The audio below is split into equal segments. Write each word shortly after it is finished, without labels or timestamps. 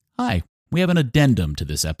Hi, we have an addendum to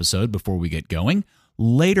this episode before we get going.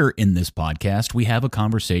 Later in this podcast, we have a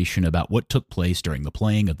conversation about what took place during the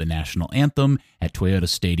playing of the national anthem at Toyota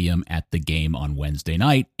Stadium at the game on Wednesday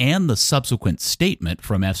night and the subsequent statement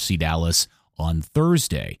from FC Dallas on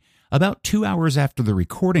Thursday. About 2 hours after the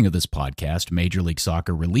recording of this podcast, Major League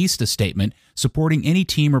Soccer released a statement supporting any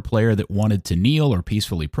team or player that wanted to kneel or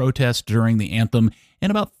peacefully protest during the anthem,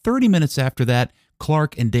 and about 30 minutes after that,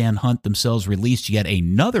 Clark and Dan Hunt themselves released yet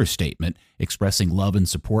another statement expressing love and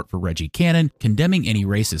support for Reggie Cannon, condemning any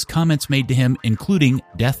racist comments made to him, including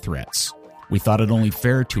death threats. We thought it only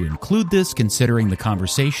fair to include this considering the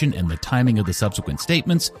conversation and the timing of the subsequent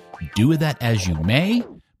statements. Do with that as you may,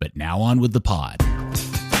 but now on with the pod.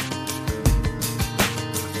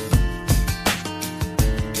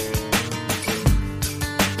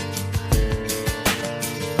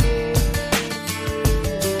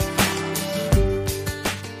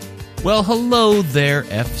 Well, hello there,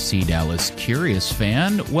 FC Dallas Curious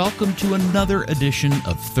fan. Welcome to another edition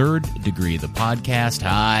of Third Degree, the podcast.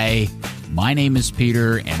 Hi, my name is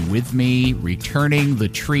Peter, and with me, returning the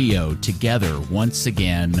trio together once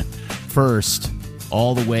again. First,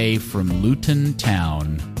 all the way from Luton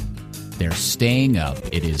Town, they're staying up.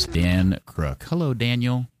 It is Dan Crook. Hello,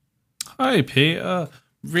 Daniel. Hi, Peter.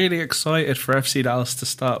 Really excited for FC Dallas to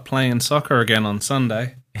start playing soccer again on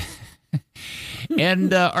Sunday.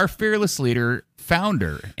 And our fearless leader,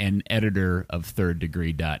 founder, and editor of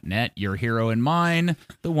ThirdDegree.net, your hero and mine,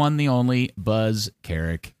 the one, the only, Buzz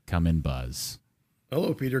Carrick. Come in, Buzz.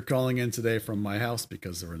 Hello, Peter. Calling in today from my house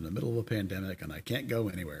because we're in the middle of a pandemic and I can't go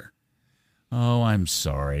anywhere. Oh, I'm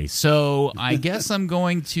sorry. So I guess I'm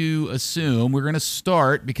going to assume we're going to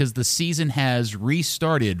start because the season has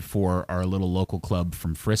restarted for our little local club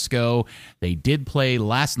from Frisco. They did play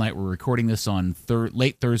last night. We're recording this on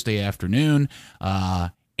late Thursday afternoon.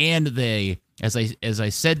 And they, as I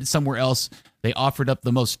said somewhere else, they offered up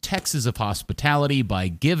the most Texas of hospitality by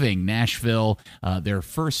giving Nashville their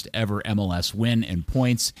first ever MLS win in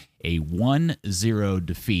points, a 1-0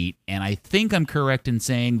 defeat. And I think I'm correct in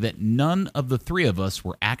saying that none of the three of us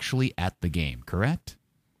were actually at the game, correct?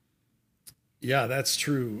 Yeah, that's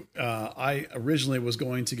true. I originally was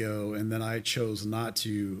going to go, and then I chose not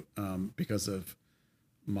to because of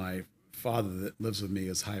my father that lives with me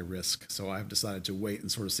is high risk. So I've decided to wait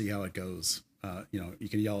and sort of see how it goes. You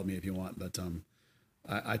can yell at me if you want, but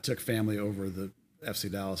I took family over the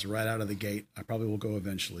FC Dallas right out of the gate. I probably will go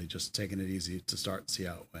eventually, just taking it easy to start and see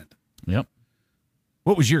how it went. Yep.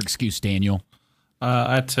 What was your excuse, Daniel?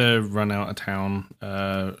 I had to run out of town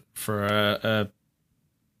for a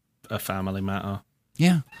family matter.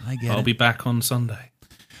 Yeah, I get it. I'll be back on Sunday.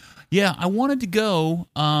 Yeah, I wanted to go,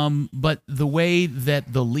 but the way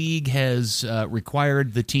that the league has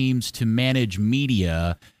required the teams to manage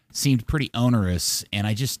media seemed pretty onerous, and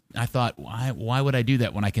I thought, why would I do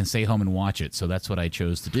that when I can stay home and watch it? So that's what I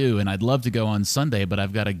chose to do, and I'd love to go on Sunday, but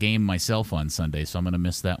I've got a game myself on Sunday, so I'm going to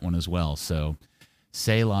miss that one as well. So,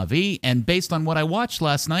 c'est la vie, and based on what I watched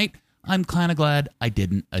last night, I'm kind of glad I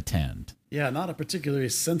didn't attend. Yeah, not a particularly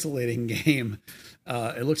scintillating game.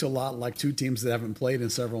 It looked a lot like two teams that haven't played in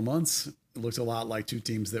several months. It looked a lot like two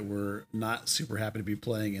teams that were not super happy to be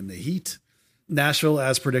playing in the heat. Nashville,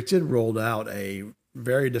 as predicted, rolled out a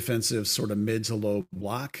very defensive sort of mid to low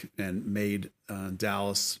block and made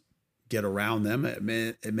Dallas get around them.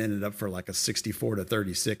 It ended up for like a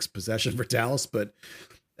 64-36 possession for Dallas. But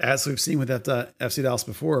as we've seen with that FC Dallas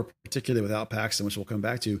before, particularly without Paxton, which we'll come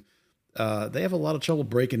back to, they have a lot of trouble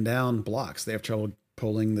breaking down blocks. They have trouble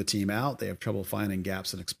pulling the team out. They have trouble finding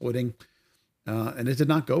gaps and exploiting. And it did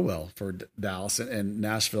not go well for Dallas, and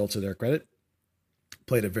Nashville, to their credit,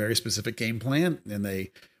 played a very specific game plan, and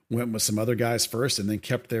they went with some other guys first and then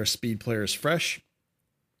kept their speed players fresh,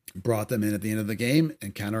 brought them in at the end of the game,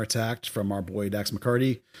 and counterattacked from our boy Dax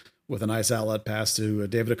McCarty with a nice outlet pass to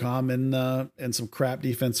David Accam, and some crap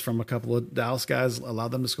defense from a couple of Dallas guys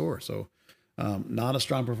allowed them to score. So not a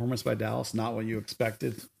strong performance by Dallas, not what you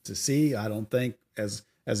expected to see. I don't think as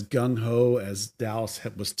gung-ho as Dallas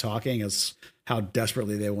was talking, as how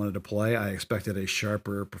desperately they wanted to play, I expected a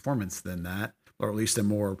sharper performance than that, or at least a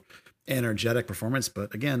more energetic performance.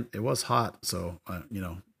 But again, it was hot. So,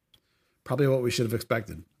 probably what we should have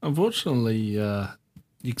expected. Unfortunately,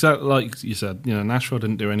 exactly like you said, Nashville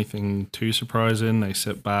didn't do anything too surprising. They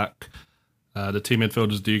sit back. The two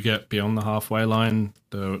midfielders do get beyond the halfway line.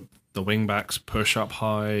 The wing backs push up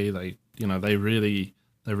high. They really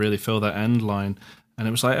fill that end line. And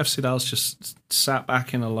it was like FC Dallas just sat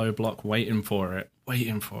back in a low block waiting for it.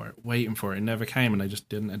 It never came, and they just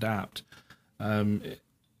didn't adapt.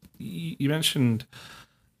 You mentioned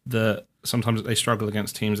that sometimes they struggle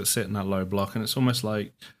against teams that sit in that low block, and it's almost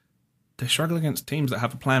like they struggle against teams that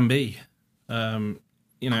have a plan B.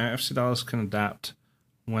 FC Dallas can adapt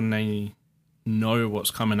when they know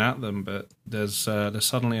what's coming at them, but there's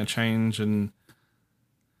suddenly a change, and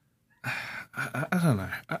I don't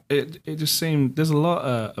know. It just seemed there's a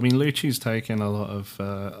lot. Lucci's taken a lot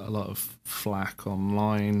of flack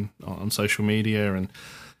online on social media, and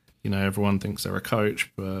everyone thinks they're a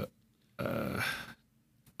coach, but a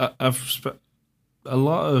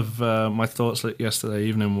lot of my thoughts yesterday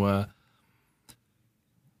evening were,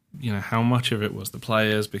 how much of it was the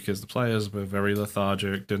players, because the players were very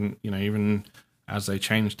lethargic. Didn't even as they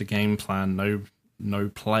changed the game plan, no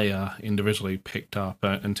player individually picked up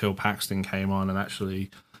until Paxton came on and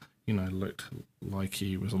actually, looked like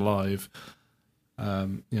he was alive.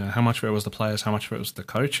 How much of it was the players, how much of it was the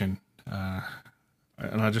coaching,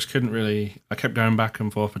 and I just couldn't really. I kept going back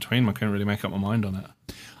and forth between them. I couldn't really make up my mind on it.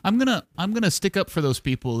 I'm gonna stick up for those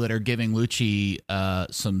people that are giving Lucci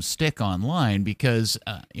some stick online, because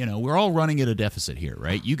we're all running at a deficit here,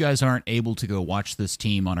 right? You guys aren't able to go watch this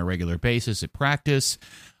team on a regular basis at practice.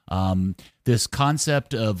 This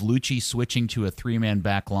concept of Lucci switching to a 3-man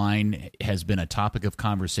back line has been a topic of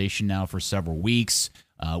conversation now for several weeks.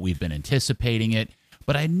 We've been anticipating it,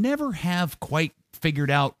 but I never have quite figured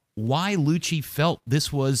out why Lucci felt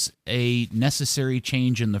this was a necessary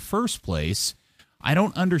change in the first place. I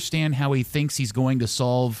don't understand how he thinks he's going to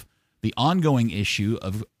solve the ongoing issue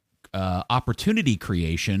of opportunity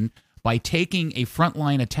creation by taking a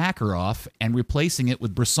frontline attacker off and replacing it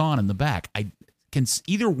with Brisson in the back. Can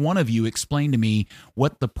either one of you explain to me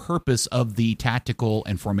what the purpose of the tactical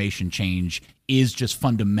and formation change is, just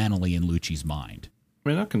fundamentally in Lucci's mind?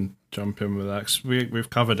 I can jump in with that, 'cause we've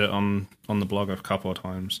covered it on the blog a couple of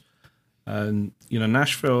times. And,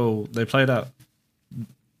 Nashville, they played out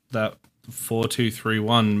that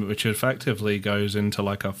 4-2-3-1, which effectively goes into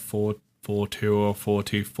like a 4-4-2 or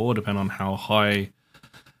 4-2-4, depending on how high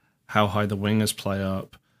the wingers play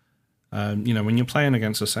up. When you're playing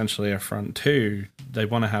against essentially a front two, they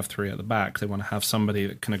want to have three at the back. They want to have somebody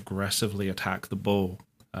that can aggressively attack the ball.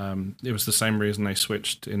 It was the same reason they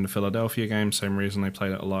switched in the Philadelphia game, same reason they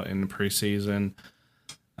played it a lot in the preseason.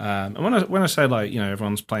 And when I say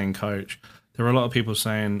everyone's playing coach, there were a lot of people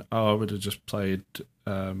saying, "Oh, I would have just played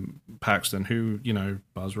Paxton, who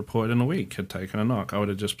Buzz reported in a week had taken a knock. I would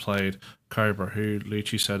have just played Cobra, who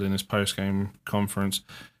Lucci said in his post-game conference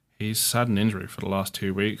he's had an injury for the last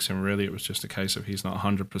 2 weeks, and really it was just a case of he's not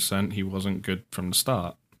 100%. He wasn't good from the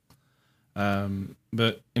start."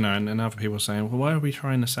 But and other people are saying, "Well, why are we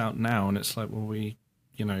trying this out now?" And it's like, well,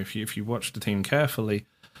 if you watch the team carefully,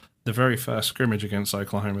 the very first scrimmage against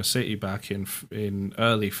Oklahoma City back in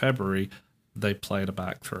early February, they played a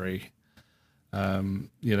back three.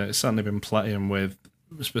 It's certainly been playing with,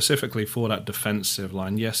 specifically for that defensive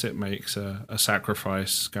line. Yes, it makes a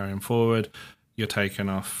sacrifice going forward. You're taking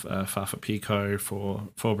off Fafa Pico for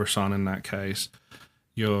Brisson in that case.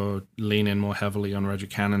 You're leaning more heavily on Reggie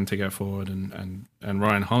Cannon to get forward and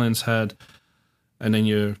Ryan Hollinshead. And then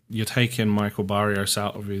you're taking Michael Barrios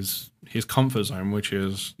out of his comfort zone, which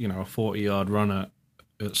is, a 40-yard run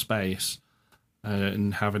at space,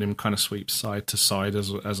 and having him kind of sweep side to side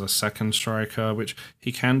as a second striker, which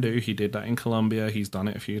he can do. He did that in Colombia. He's done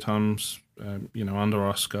it a few times, under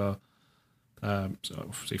Oscar.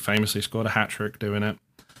 So he famously scored a hat-trick doing it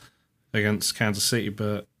against Kansas City,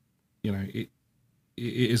 but,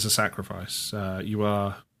 it is a sacrifice.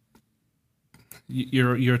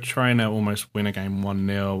 You're trying to almost win a game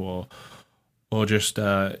 1-0 or just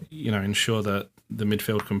ensure that the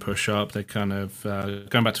midfield can push up. They kind of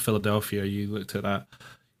going back to Philadelphia. You looked at that.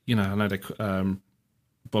 I know they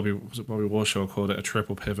Bobby Warshaw called it a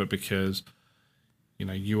triple pivot because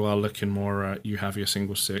you are looking more at, you have your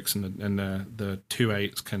single six and the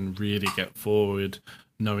 2-8s can really get forward,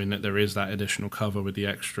 knowing that there is that additional cover with the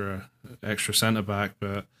extra centre back,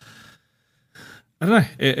 but. I don't know.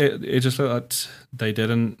 It just looked like they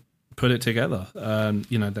didn't put it together.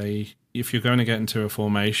 If you're going to get into a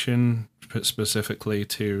formation specifically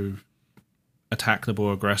to attack the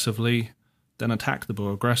ball aggressively, then attack the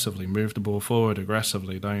ball aggressively, move the ball forward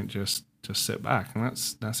aggressively. Don't just sit back. And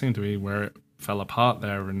that seemed to be where it fell apart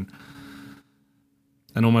there, and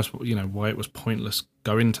almost why it was pointless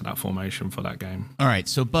going to that formation for that game. All right,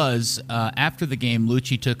 so Buzz, after the game,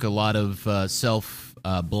 Lucci took a lot of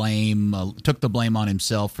blame, took the blame on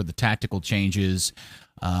himself for the tactical changes,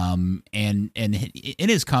 and in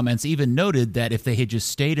his comments even noted that if they had just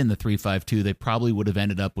stayed in the 3-5-2, they probably would have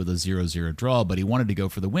ended up with a 0-0 draw, but he wanted to go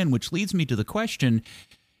for the win, which leads me to the question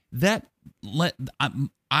that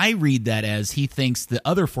I read that as he thinks the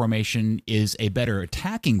other formation is a better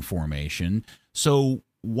attacking formation. So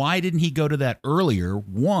why didn't he go to that earlier?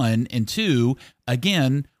 One, and two,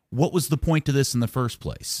 again, what was the point to this in the first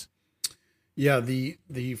place? Yeah, the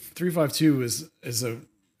 3-5-2 is a,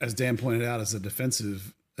 as Dan pointed out, is a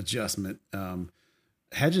defensive adjustment.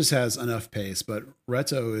 Hedges has enough pace, but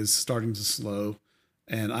Reto is starting to slow,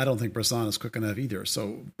 and I don't think Brisson is quick enough either.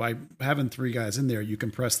 So by having three guys in there, you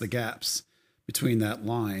compress the gaps between that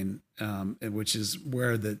line, which is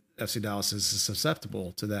where the FC Dallas is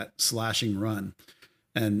susceptible to that slashing run.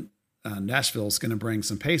 And Nashville is going to bring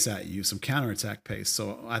some pace at you, some counterattack pace.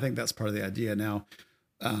 So I think that's part of the idea. Now,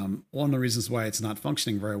 one of the reasons why it's not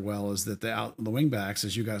functioning very well is that the wingbacks,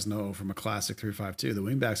 as you guys know from a classic 3-5-2, the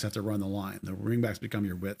wingbacks have to run the line. The wingbacks become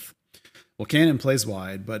your width. Well, Cannon plays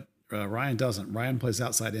wide, but Ryan doesn't. Ryan plays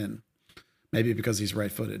outside in, maybe because he's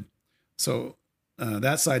right-footed. So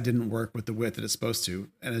that side didn't work with the width that it's supposed to.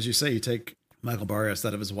 And as you say, you take Michael Barrios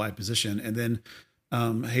out of his wide position, and then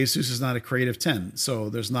Jesus is not a creative 10. So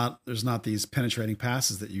there's not these penetrating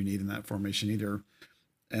passes that you need in that formation either.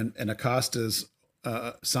 And Acosta's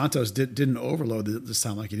Santos didn't overload this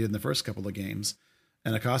time like he did in the first couple of games.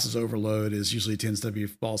 And Acosta's overload usually tends to be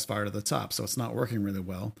balls fired at the top. So it's not working really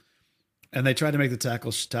well. And they tried to make the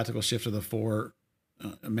tactical shift to the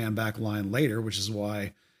 4-man back line later, which is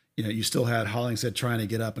why, you still had Hollingshead trying to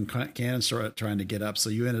get up and Cannon started trying to get up.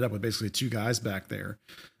 So you ended up with basically two guys back there,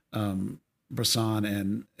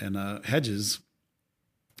 Brisson and Hedges.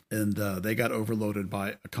 And they got overloaded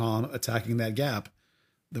by Akam attacking that gap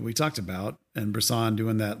that we talked about, and Brisson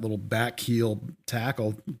doing that little back heel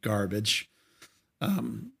tackle garbage.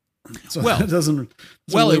 So it doesn't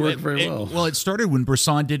really work very well. Well, it started when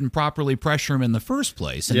Brisson didn't properly pressure him in the first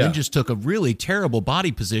place, and then just took a really terrible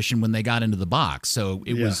body position when they got into the box. So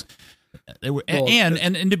it was. They were,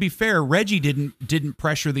 and to be fair, Reggie didn't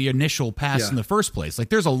pressure the initial pass in the first place. Like,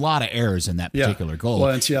 there's a lot of errors in that particular goal.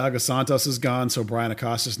 Well, and Thiago Santos is gone, so Brian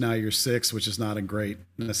Acosta's now your 6, which is not a great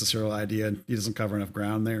necessarily idea. He doesn't cover enough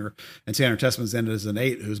ground there. And Tanner Tessman's ended as an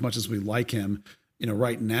 8, who, as much as we like him,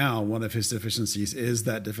 right now, one of his deficiencies is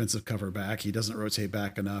that defensive cover back. He doesn't rotate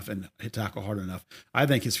back enough and tackle hard enough. I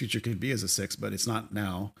think his future could be as a 6, but it's not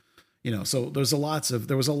now. So there was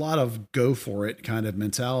a lot of go for it kind of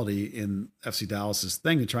mentality in FC Dallas's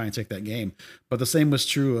thing to try and take that game. But the same was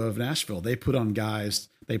true of Nashville. They put on guys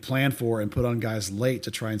they planned for and put on guys late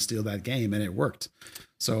to try and steal that game, and it worked.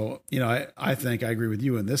 So, I think I agree with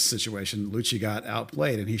you in this situation. Lucci got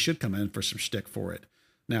outplayed, and he should come in for some shtick for it.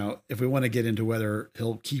 Now, if we want to get into whether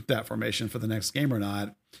he'll keep that formation for the next game or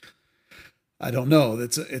not, I don't know.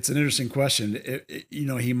 It's an interesting question.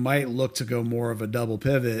 He might look to go more of a double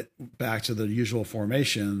pivot back to the usual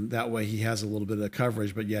formation. That way he has a little bit of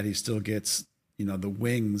coverage, but yet he still gets, the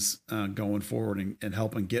wings going forward and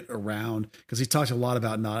helping get around. Because he talked a lot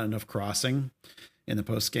about not enough crossing in the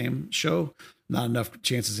post-game show, not enough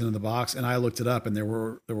chances into the box. And I looked it up, and there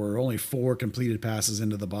were only 4 completed passes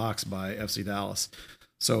into the box by FC Dallas.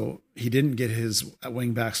 So he didn't get his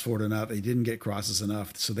wing backs forward enough. He didn't get crosses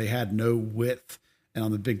enough. So they had no width. And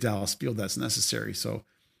on the big Dallas field, that's necessary. So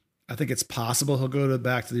I think it's possible he'll go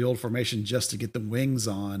back to the old formation just to get the wings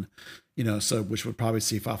on, which would probably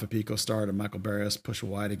see Fafa Pico start and Michael Barrios push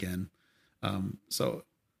wide again. So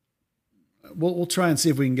we'll try and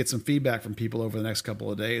see if we can get some feedback from people over the next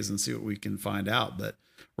couple of days and see what we can find out. But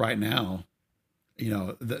right now,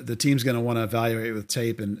 the team's going to want to evaluate with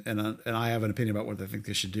tape, and I have an opinion about what they think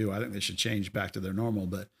they should do. I think they should change back to their normal,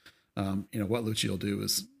 but what Lucci will do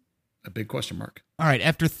is a big question mark. All right,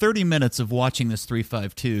 after 30 minutes of watching this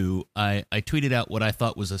 3-5-2, I tweeted out what I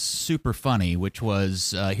thought was a super funny, which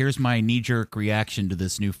was, here's my knee-jerk reaction to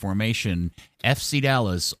this new formation. FC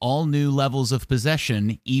Dallas, all new levels of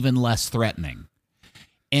possession, even less threatening.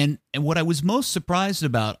 And what I was most surprised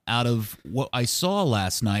about out of what I saw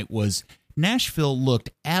last night was Nashville looked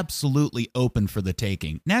absolutely open for the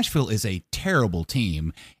taking. Nashville is a terrible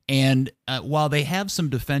team, and while they have some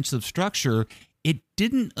defensive structure, it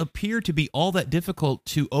didn't appear to be all that difficult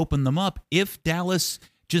to open them up if Dallas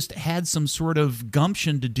just had some sort of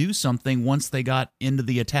gumption to do something once they got into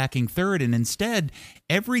the attacking third. And instead,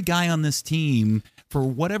 every guy on this team, for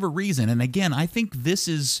whatever reason, and again, I think this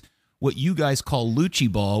is what you guys call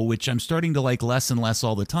Lucci ball, which I'm starting to like less and less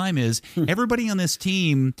all the time, is everybody on this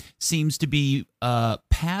team seems to be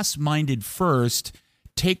pass-minded first,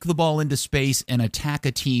 take the ball into space and attack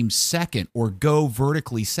a team second, or go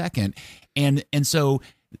vertically second. And so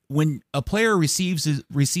when a player receives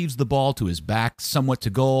the ball to his back, somewhat to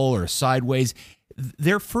goal or sideways,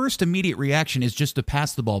 their first immediate reaction is just to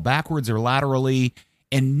pass the ball backwards or laterally,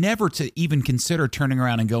 and never to even consider turning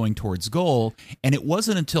around and going towards goal. And it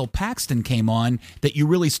wasn't until Paxton came on that you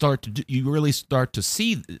really start to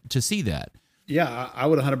see that. Yeah, I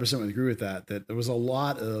would 100% agree with that. That there was a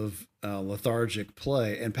lot of lethargic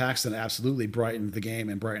play, and Paxton absolutely brightened the game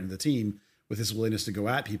and brightened the team with his willingness to go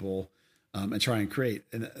at people and try and create.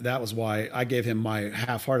 And that was why I gave him my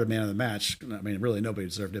half-hearted man of the match. I mean, really nobody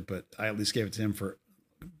deserved it, but I at least gave it to him for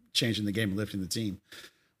changing the game and lifting the team.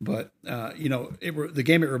 But the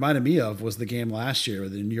game it reminded me of was the game last year,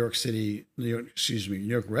 the New York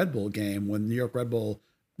Red Bull game, when New York Red Bull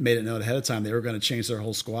made it known ahead of time they were going to change their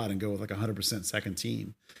whole squad and go with like 100% second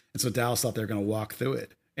team. And so Dallas thought they were going to walk through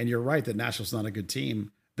it. And you're right that Nashville's not a good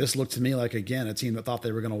team. This looked to me like, again, a team that thought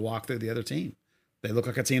they were going to walk through the other team. They look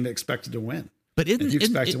like a team that expected to win. But if you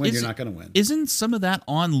expect to win, you're not going to win. Isn't some of that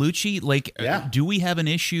on Lucci? Like, yeah. Do we have an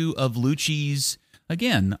issue of Lucci's?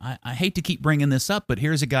 Again, I hate to keep bringing this up, but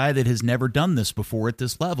here's a guy that has never done this before at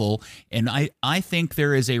this level. And I think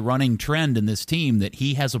there is a running trend in this team that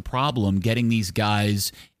he has a problem getting these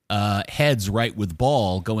guys heads right with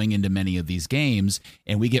ball going into many of these games,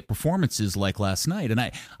 and we get performances like last night. And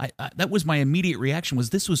I that was my immediate reaction,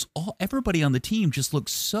 was this was all, everybody on the team just looked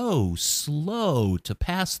so slow to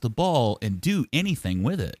pass the ball and do anything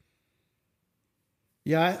with it.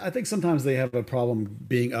 Yeah, I think sometimes they have a problem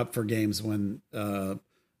being up for games when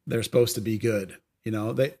they're supposed to be good. You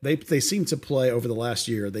know, they seem to play over the last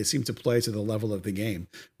year. They seem to play to the level of the game.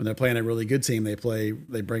 When they're playing a really good team, they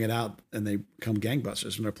bring it out and they come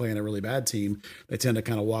gangbusters. When they're playing a really bad team, they tend to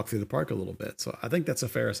kind of walk through the park a little bit. So I think that's a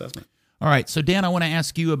fair assessment. All right, so Dan, I want to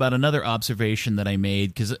ask you about another observation that I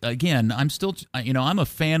made, because again, I'm still, I'm a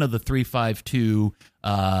fan of the 3-5-2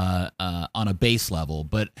 on a base level,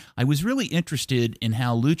 but I was really interested in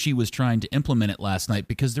how Lucci was trying to implement it last night,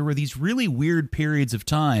 because there were these really weird periods of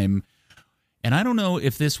time. And I don't know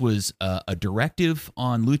if this was a directive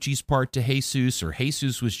on Lucci's part to Jesus, or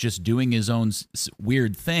Jesus was just doing his own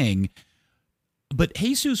weird thing. But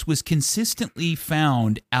Jesus was consistently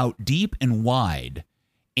found out deep and wide.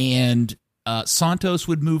 And Santos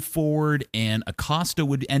would move forward, and Acosta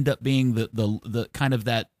would end up being the kind of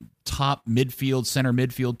that top midfield, center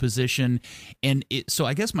midfield position. And so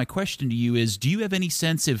I guess my question to you is, do you have any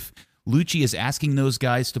sense if Lucci is asking those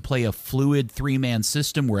guys to play a fluid three-man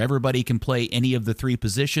system where everybody can play any of the three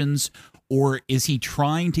positions, or is he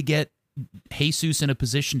trying to get Jesus in a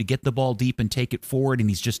position to get the ball deep and take it forward, and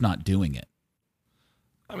he's just not doing it?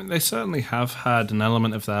 I mean, they certainly have had an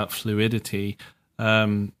element of that fluidity, at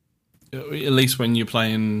least when you're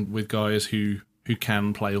playing with guys who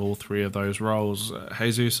can play all three of those roles.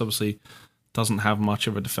 Jesus obviously doesn't have much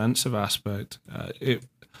of a defensive aspect. I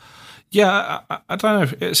don't know.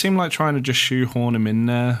 It seemed like trying to just shoehorn him in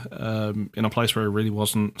there in a place where it really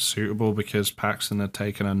wasn't suitable because Paxton had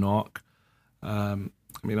taken a knock. I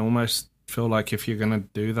almost feel like if you're going to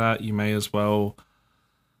do that, you may as well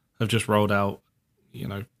have just rolled out,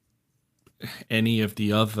 any of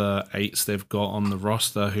the other eights they've got on the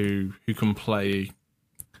roster who can play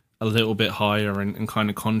a little bit higher and kind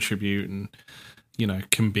of contribute and,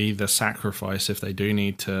 can be the sacrifice if they do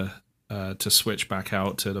need to switch back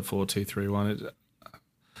out to the 4-2-3-1.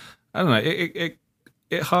 I don't know.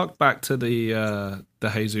 It harked back to the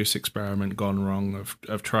Jesus experiment gone wrong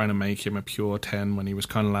of trying to make him a pure 10 when he was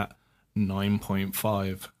kind of like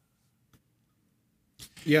 9.5.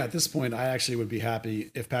 Yeah, at this point, I actually would be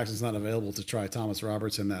happy if Paxton's not available to try Thomas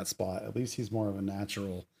Roberts in that spot. At least he's more of a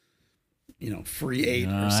natural, free 8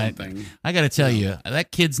 or something. I got to tell you,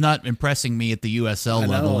 that kid's not impressing me at the USL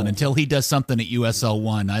level, and until he does something at USL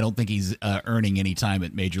 1, I don't think he's earning any time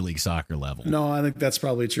at Major League Soccer level. No, I think that's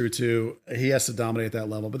probably true too. He has to dominate that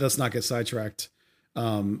level, but let's not get sidetracked.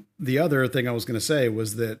 The other thing I was going to say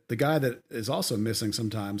was that the guy that is also missing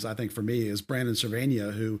sometimes, I think for me, is Brandon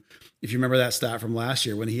Cervania, who, if you remember that stat from last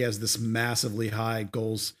year, when he has this massively high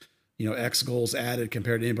goals, X goals added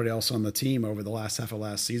compared to anybody else on the team over the last half of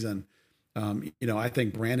last season. I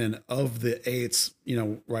think Brandon, of the eights,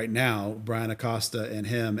 right now, Brian Acosta and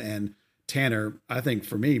him and Tanner, I think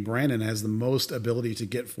for me, Brandon has the most ability to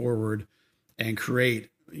get forward and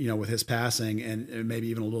create, with his passing and maybe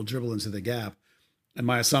even a little dribble into the gap. And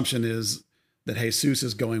my assumption is that Jesus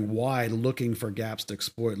is going wide, looking for gaps to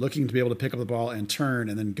exploit, looking to be able to pick up the ball and turn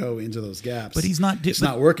and then go into those gaps. But he's not. It's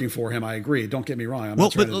not working for him. I agree. Don't get me wrong. I'm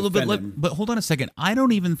not trying to defend him. But hold on a second. I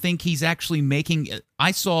don't even think he's actually making.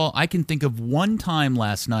 I can think of one time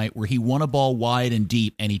last night where he won a ball wide and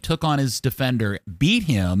deep, and he took on his defender, beat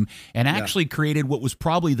him, and actually created what was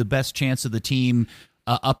probably the best chance of the team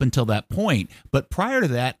up until that point. But prior to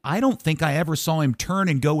that, I don't think I ever saw him turn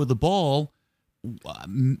and go with the ball.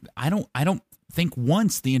 I don't think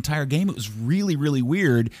once the entire game. It was really, really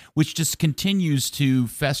weird, which just continues to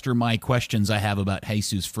fester my questions I have about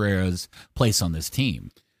Jesus Ferreira's place on this team.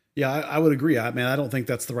 Yeah, I would agree. I mean, I don't think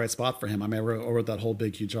that's the right spot for him. I mean, I wrote that whole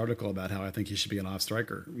big, huge article about how I think he should be an off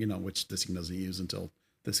striker, which this team doesn't use until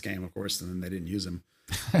this game, of course, and then they didn't use him.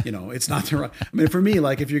 It's not the right. I mean, for me,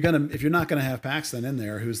 like if you're not gonna have Paxton in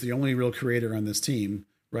there, who's the only real creator on this team,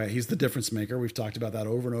 right? He's the difference maker. We've talked about that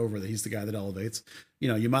over and over, that he's the guy that elevates.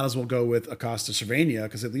 You might as well go with Acosta Cervenia,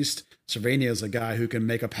 because at least Cervenia is a guy who can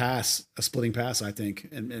make a splitting pass, I think,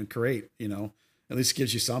 and create, at least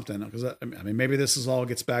gives you something. Because I mean, maybe this is all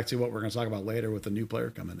gets back to what we're going to talk about later with the new player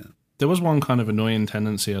coming in. There was one kind of annoying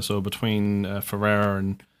tendency I saw between Ferreira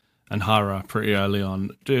and Hara pretty early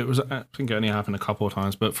on. I think it only happened a couple of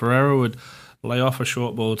times, but Ferreira would lay off a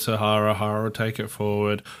short ball to Hara. Hara would take it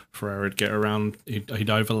forward. Ferreira would get around. He'd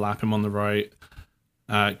overlap him on the right,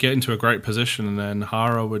 get into a great position, and then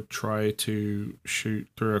Hara would try to shoot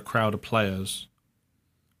through a crowd of players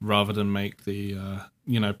rather than make the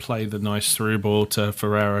play the nice through ball to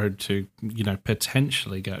Ferreira to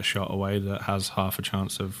potentially get a shot away that has half a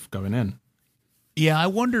chance of going in. Yeah, I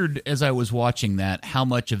wondered as I was watching that how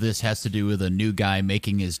much of this has to do with a new guy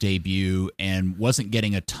making his debut and wasn't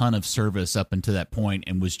getting a ton of service up until that point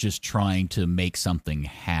and was just trying to make something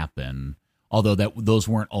happen. Although those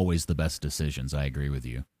weren't always the best decisions. I agree with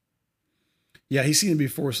you. Yeah, he seemed to be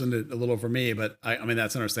forcing it a little for me, but I mean,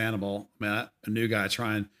 that's understandable. I mean, a new guy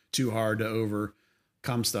trying too hard to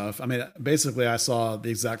overcome stuff. I mean, basically I saw the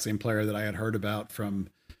exact same player that I had heard about from,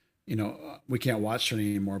 we can't watch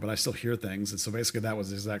training anymore, but I still hear things. And so basically that was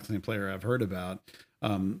the exact same player I've heard about.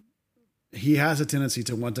 He has a tendency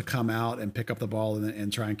to want to come out and pick up the ball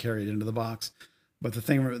and try and carry it into the box. But the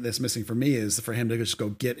thing that's missing for me is for him to just go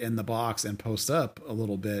get in the box and post up a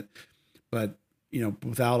little bit. But,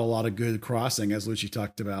 without a lot of good crossing, as Lucci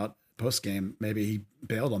talked about post game, maybe he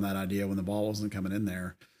bailed on that idea when the ball wasn't coming in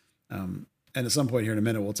there. And at some point here in a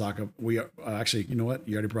minute, we'll talk. Actually, you know what?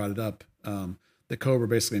 You already brought it up. The Cobra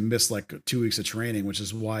basically missed like 2 weeks of training, which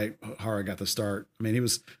is why Hara got the start. I mean, he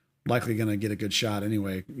was likely going to get a good shot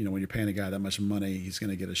anyway. When you're paying a guy that much money, he's going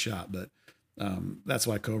to get a shot. But that's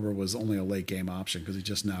why Cobra was only a late game option, because he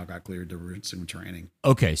just now got cleared to resume training.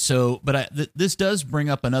 Okay, so this does bring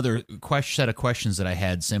up another set of questions that I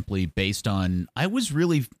had, simply based on I was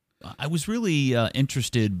really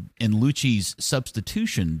interested in Lucci's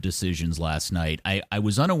substitution decisions last night. I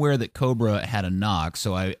was unaware that Cobra had a knock,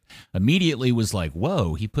 so I immediately was like,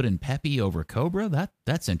 whoa, he put in Pepe over Cobra?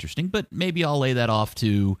 That's interesting, but maybe I'll lay that off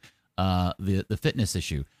to the fitness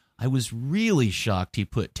issue. I was really shocked he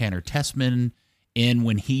put Tanner Tessman in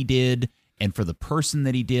when he did, and for the person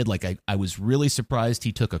that he did, like I was really surprised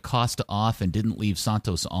he took Acosta off and didn't leave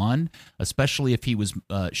Santos on, especially if he was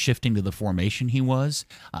shifting to the formation he was.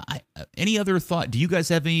 Any other thought? Do you guys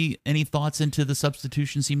have any thoughts into the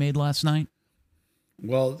substitutions he made last night?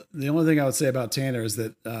 Well, the only thing I would say about Tanner is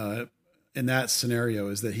that in that scenario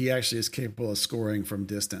is that he actually is capable of scoring from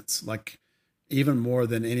distance, like even more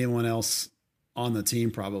than anyone else on the team.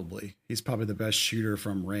 Probably he's probably the best shooter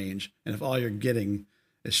from range, and if all you're getting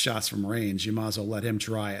is shots from range, you might as well let him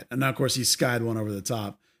try it. And now, of course, he skied one over the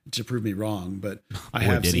top to prove me wrong, but I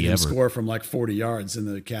have seen him score from like 40 yards in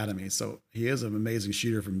the academy, so he is an amazing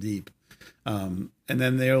shooter from deep. And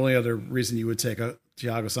then the only other reason you would take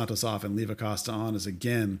Thiago Santos off and leave Acosta on is,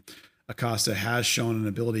 again, Acosta has shown an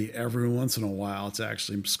ability every once in a while to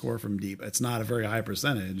actually score from deep. It's not a very high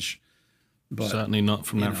percentage, but certainly not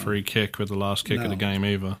from that free kick with the last kick of the game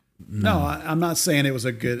either. No, I'm not saying it was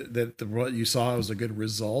what you saw was a good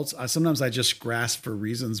result. Sometimes I just grasp for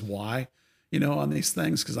reasons why, on these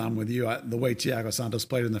things, because I'm with you. The way Thiago Santos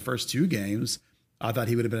played in the first two games, I thought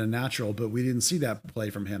he would have been a natural, but we didn't see that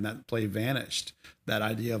play from him. That play vanished. That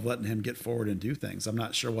idea of letting him get forward and do things. I'm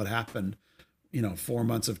not sure what happened. 4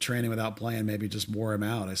 months of training without playing maybe just wore him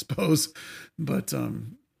out, I suppose. But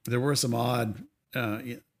there were some odd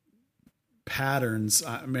patterns.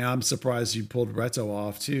 I mean, I'm surprised you pulled Reto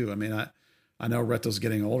off too. I mean, I know Reto's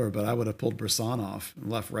getting older, but I would have pulled Brisson off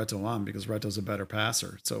and left Reto on because Reto's a better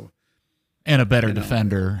passer. So, and a better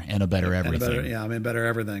defender and a better everything. Better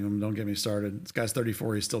everything. Don't get me started. This guy's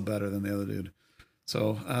 34. He's still better than the other dude.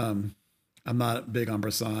 So, I'm not big on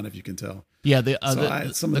Brisson, if you can tell. Yeah.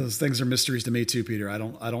 Some of those things are mysteries to me too, Peter. I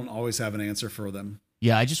don't always have an answer for them.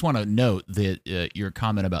 Yeah. I just want to note that your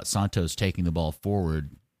comment about Santos taking the ball forward,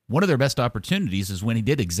 one of their best opportunities is when he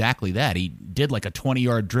did exactly that. He did like a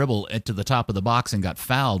 20-yard dribble to the top of the box and got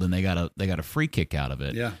fouled, and they got a free kick out of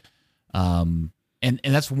it. Yeah. And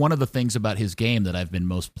that's one of the things about his game that I've been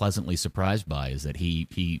most pleasantly surprised by, is that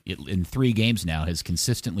he in 3 games now has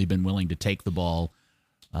consistently been willing to take the ball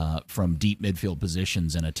from deep midfield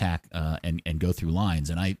positions and attack and go through lines.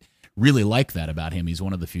 And I really like that about him. He's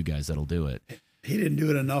one of the few guys that'll do it. He didn't do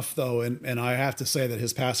it enough though, and I have to say that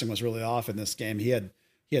his passing was really off in this game. He had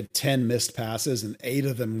 10 missed passes, and 8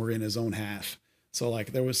 of them were in his own half. So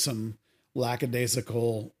like there was some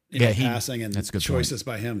lackadaisical passing and choices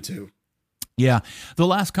by him too. Yeah. The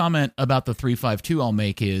last comment about the 3-5-2 I'll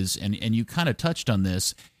make is, and you kind of touched on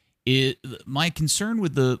this, my concern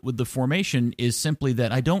with the formation is simply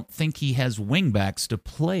that I don't think he has wingbacks to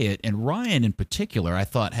play it. And Ryan in particular, I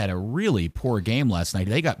thought, had a really poor game last night.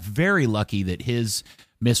 They got very lucky that his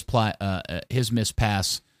missed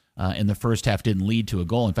pass in the first half didn't lead to a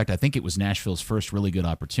goal. In fact, I think it was Nashville's first really good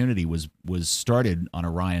opportunity was started on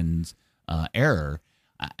a Ryan's error.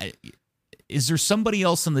 Is there somebody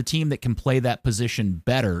else on the team that can play that position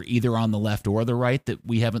better, either on the left or the right, that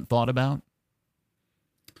we haven't thought about?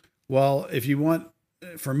 Well, if you want,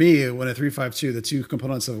 for me, when a 3-5-2, the two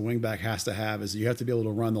components of a wingback has to have is you have to be able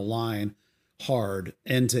to run the line hard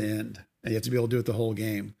end to end, and you have to be able to do it the whole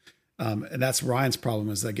game. And that's Ryan's problem,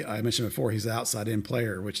 is that I mentioned before, he's the outside in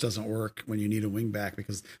player, which doesn't work when you need a wingback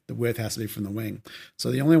because the width has to be from the wing.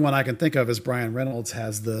 So the only one I can think of is Bryan Reynolds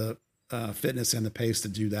has the fitness and the pace to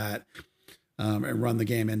do that. And run the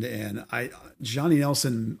game end to end. Johnny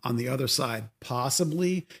Nelson on the other side,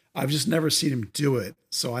 possibly. I've just never seen him do it,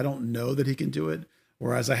 so I don't know that he can do it.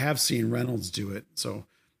 Whereas I have seen Reynolds do it. So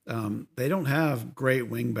they don't have great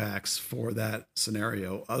wing backs for that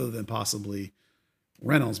scenario, other than possibly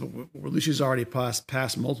Reynolds. But Lucci's already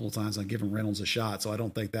passed multiple times on giving Reynolds a shot, so I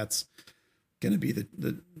don't think that's going to be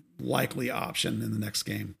the likely option in the next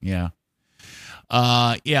game. Yeah.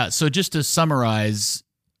 So just to summarize,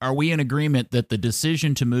 are we in agreement that the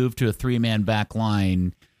decision to move to a 3-man back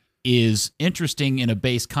line is interesting in a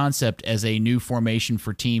base concept as a new formation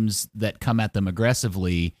for teams that come at them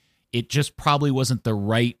aggressively? It just probably wasn't the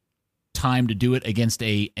right time to do it against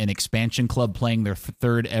an expansion club playing their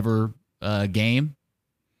third ever game?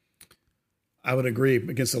 I would agree,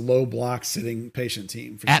 against a low block sitting patient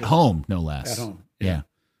team. At home, no less. At home. Yeah.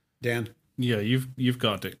 Dan? Yeah, you've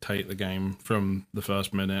got to dictate the game from the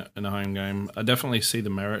first minute in a home game. I definitely see the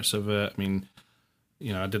merits of it. I mean,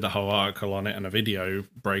 I did the whole article on it and a video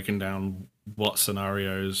breaking down what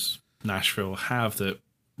scenarios Nashville have that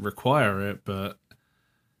require it, but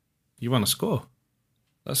you want to score.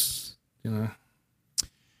 That's,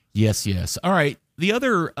 Yes. All right. The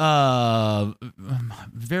other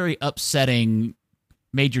very upsetting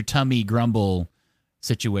Major Tummy Grumble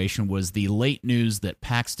situation was the late news that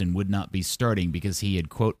Paxton would not be starting because he had,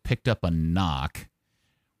 quote, picked up a knock.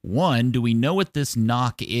 One, do we know what this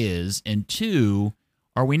knock is? And two,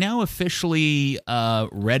 are we now officially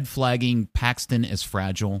red flagging Paxton as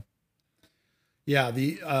fragile? Yeah,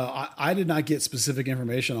 I did not get specific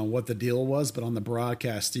information on what the deal was, but on the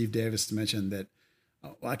broadcast, Steve Davis mentioned that,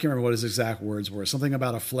 I can't remember what his exact words were, something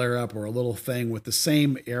about a flare-up or a little thing with the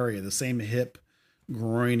same area, the same hip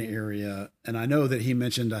groin area. And I know that he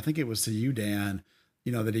mentioned, I think it was to you, Dan,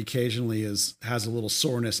 that he occasionally has a little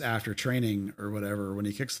soreness after training or whatever when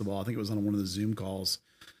he kicks the ball. I think it was on one of the Zoom calls.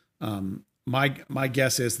 My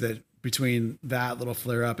guess is that between that little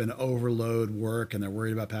flare up and overload work, and they're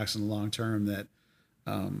worried about Paxton long term, that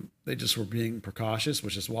they just were being precautious,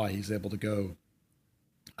 which is why he's able to go,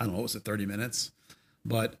 I don't know, what was it, 30 minutes?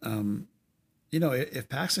 But, if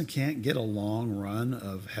Paxton can't get a long run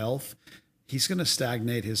of health, he's going to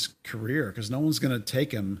stagnate his career because no one's going to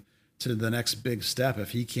take him to the next big step if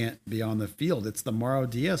he can't be on the field. It's the Mauro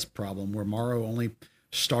Diaz problem, where Mauro only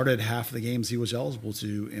started half the games he was eligible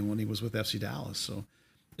to and when he was with FC Dallas. So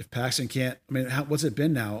if Paxton can't, what's it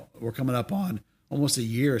been now? We're coming up on almost a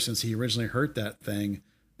year since he originally hurt that thing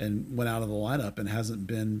and went out of the lineup and hasn't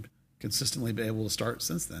been consistently been able to start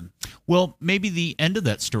since then. Well, maybe the end of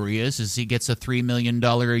that story is he gets a $3 million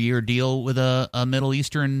a year deal with a Middle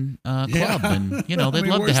Eastern club. Yeah. And, they'd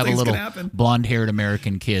love to have a little blonde-haired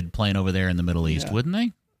American kid playing over there in the Middle East, wouldn't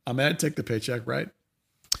they? I'd take the paycheck, right?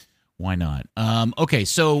 Why not? Okay,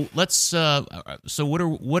 so let's. So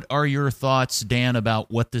what are your thoughts, Dan, about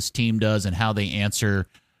what this team does and how they answer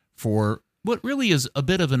for what really is a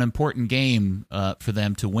bit of an important game for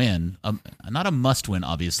them to win? Not a must-win,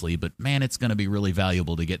 obviously, but man, it's going to be really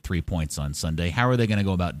valuable to get 3 points on Sunday. How are they going to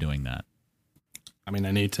go about doing that? I mean,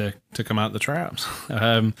 they need to come out the traps.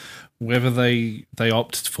 Whether they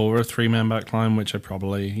opt for a 3-man back line, which they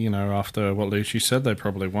probably, after what Lucci said, they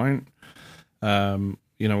probably won't.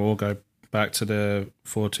 We'll go back to the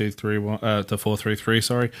 4-2-3-1, the 4-3-3.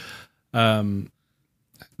 Sorry,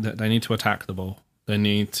 they need to attack the ball. They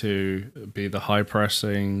need to be the high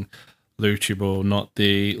pressing Lucci ball, not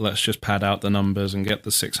the let's just pad out the numbers and get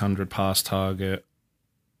the 600 pass target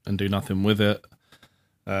and do nothing with it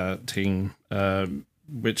team,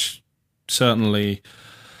 which certainly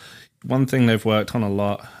one thing they've worked on a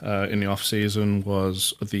lot in the off season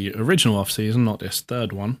was the original off season, not this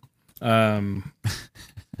third one.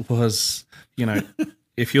 Was,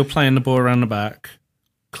 if you're playing the ball around the back,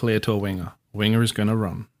 clear to a winger. Winger is going to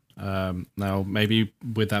run. Now, maybe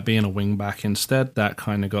with that being a wing back instead, that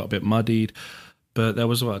kind of got a bit muddied. But there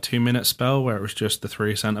was a 2-minute spell where it was just the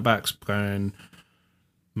three centre backs going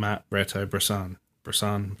Matt, Reto, Bressan,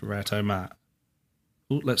 Reto, Matt.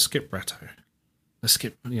 Ooh, let's skip Reto. Let's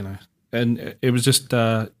skip, And it was just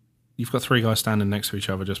you've got three guys standing next to each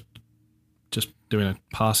other, just doing a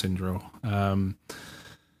passing drill.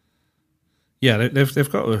 They've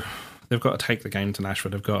got to take the game to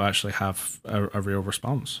Nashville. They've got to actually have a real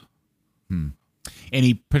response.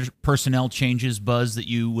 Any personnel changes, Buzz, that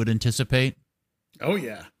you would anticipate? Oh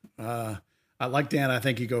yeah, I like Dan. I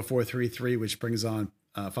think you go 4-3-3, which brings on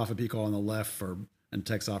Fafa Pico on the left and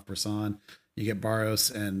takes off Bressan. You get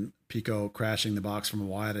Barros and Pico crashing the box from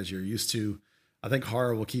wide as you're used to. I think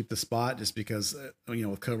Hara will keep the spot just because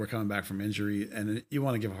with Cobra coming back from injury, and you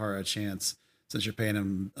want to give Hara a chance since you're paying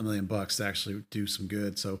him $1 million to actually do some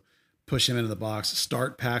good. So push him into the box.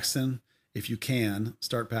 Start Paxton if you can.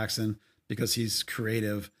 Start Paxton because he's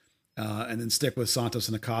creative, and then stick with Santos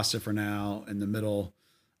and Acosta for now in the middle.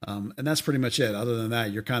 And that's pretty much it. Other than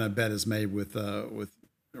that, your kind of bet is made with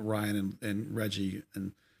Ryan and Reggie.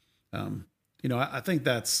 And I think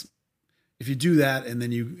that's, if you do that and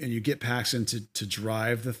then you get Paxton to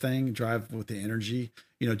drive the thing, drive with the energy,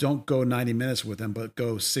 don't go 90 minutes with him, but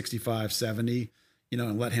go 65, 70,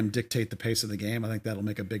 and let him dictate the pace of the game. I think that'll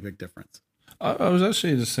make a big, big difference. I was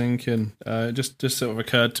actually just thinking, just sort of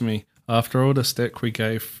occurred to me, after all the stick we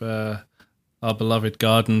gave our beloved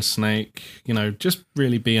Garden Snake, just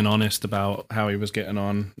really being honest about how he was getting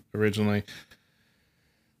on originally.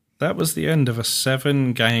 That was the end of a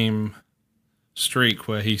 7-game streak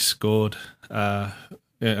where he scored a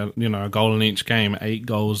goal in each game, 8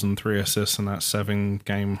 goals and 3 assists in that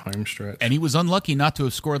 7-game home stretch. And he was unlucky not to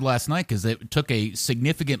have scored last night because it took a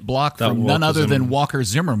significant block from none other than Walker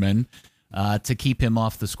Zimmerman to keep him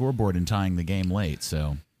off the scoreboard and tying the game late.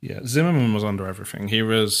 So yeah, Zimmerman was under everything. He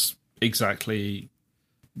was exactly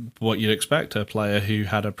what you'd expect, a player who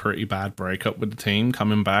had a pretty bad breakup with the team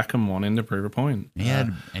coming back and wanting to prove a point.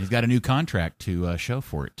 And he's got a new contract to show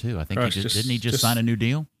for it too. I think didn't he just sign a new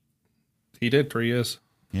deal? He did 3 years.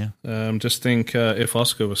 Yeah. Just think if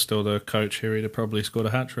Oscar was still the coach here, he'd have probably scored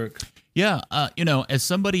a hat trick. Yeah. As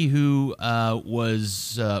somebody who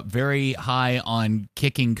was very high on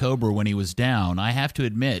kicking Cobra when he was down, I have to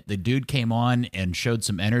admit the dude came on and showed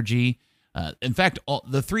some energy. In fact,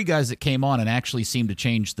 the 3 guys that came on and actually seemed to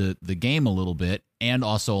change the game a little bit, and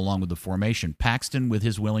also along with the formation, Paxton with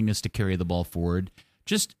his willingness to carry the ball forward,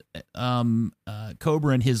 just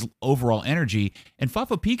Cobra and his overall energy, and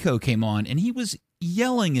Fafa Pico came on and he was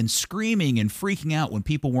yelling and screaming and freaking out when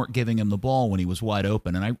people weren't giving him the ball when he was wide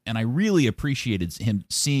open, and I really appreciated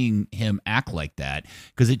seeing him act like that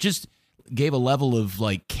because it just gave a level of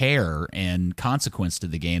care and consequence to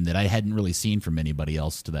the game that I hadn't really seen from anybody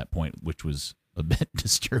else to that point, which was a bit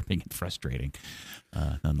disturbing and frustrating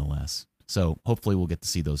nonetheless. So hopefully we'll get to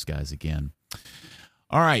see those guys again.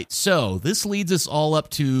 All right, so this leads us all up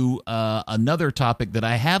to another topic that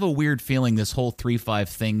I have a weird feeling this whole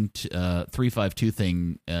 3-5-2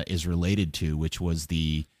 thing is related to, which was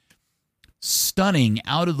the stunning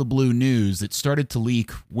out-of-the-blue news that started to leak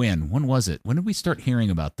when? When was it? When did we start hearing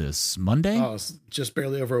about this? Monday? Oh, it's just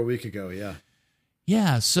barely over a week ago, yeah.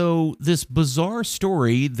 Yeah, so this bizarre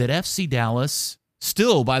story that FC Dallas,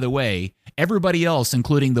 still, by the way, everybody else,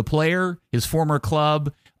 including the player, his former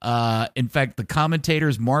club, in fact, the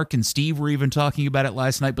commentators, Mark and Steve, were even talking about it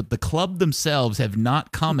last night, but the club themselves have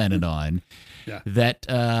not commented on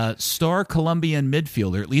that star Colombian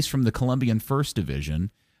midfielder, at least from the Colombian First Division,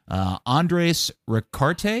 Andres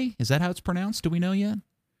Ricarte, is that how it's pronounced? Do we know yet?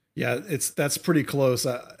 Yeah, that's pretty close.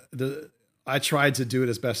 I tried to do it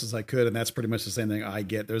as best as I could, and that's pretty much the same thing I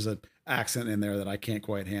get. There's an accent in there that I can't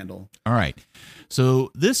quite handle. All right.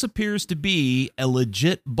 So this appears to be a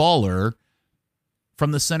legit baller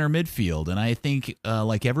from the center midfield, and I think,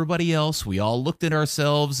 like everybody else, we all looked at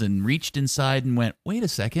ourselves and reached inside and went, wait a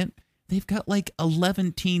second, they've got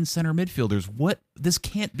 11 center midfielders. What? This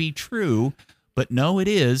can't be true. But no, it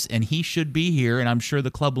is, and he should be here, and I'm sure the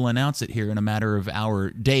club will announce it here in a matter of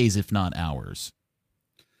days, if not hours.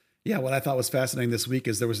 Yeah, what I thought was fascinating this week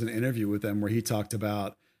is there was an interview with them where he talked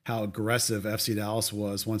about how aggressive FC Dallas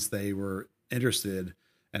was once they were interested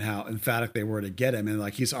and how emphatic they were to get him.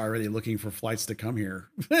 And he's already looking for flights to come here.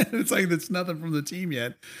 It's it's nothing from the team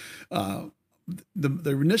yet. The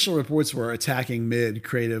initial reports were attacking mid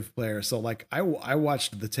creative players. So I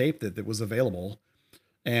watched the tape that was available.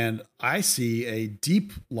 And I see a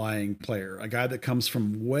deep lying player, a guy that comes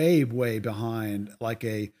from way, way behind, like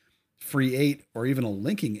a free 8 or even a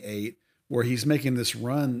linking 8, where he's making this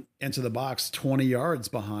run into the box 20 yards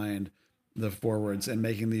behind the forwards and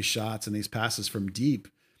making these shots and these passes from deep.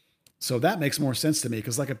 So that makes more sense to me,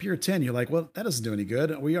 because like a pure 10, you're like, well, that doesn't do any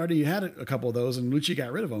good. We already had a couple of those, and Lucci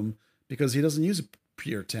got rid of them because he doesn't use a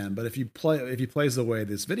pure 10. But if he plays the way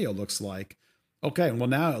this video looks like, okay, well,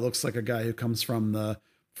 now it looks like a guy who comes from the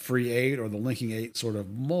free 8 or the linking 8 sort of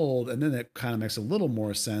mold, and then it kind of makes a little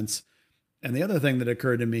more sense. And the other thing that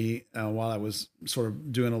occurred to me while I was sort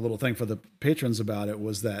of doing a little thing for the patrons about it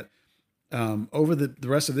was that over the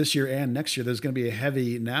rest of this year and next year, there's going to be a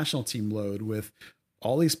heavy national team load with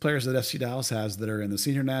all these players that FC Dallas has that are in the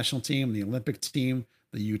senior national team, the Olympic team,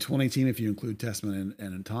 the U20 team, if you include Tessman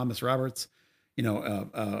and Thomas Roberts,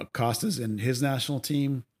 Costa's in his national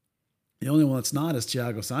team. The only one that's not is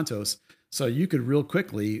Thiago Santos. So you could real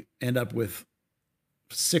quickly end up with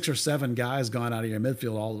 6 or 7 guys gone out of your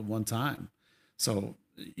midfield all at one time. So,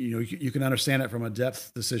 you can understand it from a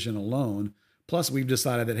depth decision alone. Plus, we've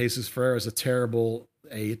decided that Jesus Ferreira is a terrible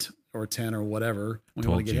 8 or 10 or whatever. We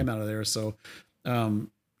want to get him out of there. So,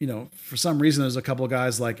 for some reason, there's a couple of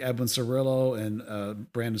guys like Edwin Cirillo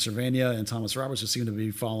and Brandon Cervania and Thomas Roberts who seem to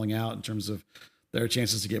be falling out in terms of their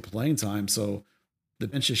chances to get playing time. So the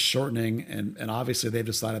bench is shortening, and obviously they've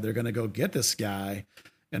decided they're going to go get this guy.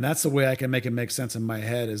 And that's the way I can make it make sense in my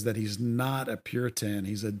head, is that he's not a pure 10.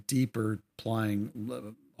 He's a deeper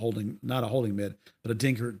plying holding, not a holding mid, but a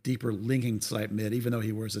deeper linking type mid, even though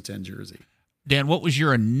he wears a 10 jersey. Dan, what was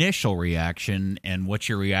your initial reaction, and what's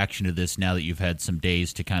your reaction to this now that you've had some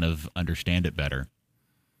days to kind of understand it better?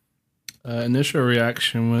 Initial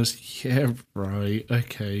reaction was, yeah, right,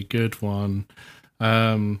 okay, good one.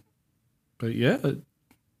 But yeah,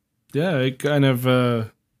 it kind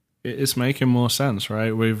of it's making more sense,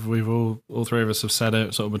 right? We've all three of us have said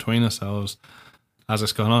it sort of between ourselves as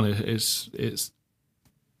it's gone on. It's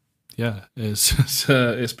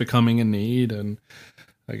becoming a need, and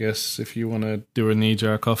I guess if you want to do a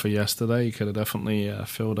knee-jerk offer yesterday, you could have definitely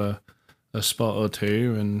filled a spot or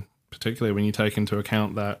two, and particularly when you take into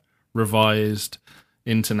account that revised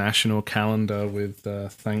international calendar with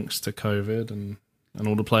thanks to COVID and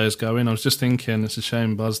all the players going. I was just thinking, it's a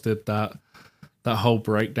shame Buzz did that whole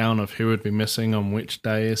breakdown of who would be missing on which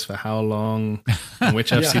days for how long and which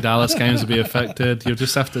FC Dallas games would be affected. You'll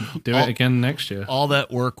just have to do it again next year. All that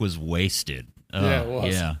work was wasted. Yeah, it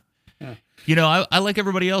was. Yeah. I like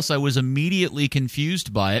everybody else, I was immediately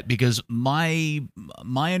confused by it, because my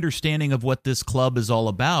understanding of what this club is all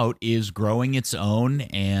about is growing its own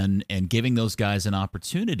and giving those guys an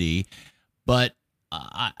opportunity. But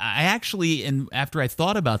I actually, and after I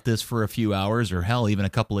thought about this for a few hours, or hell, even a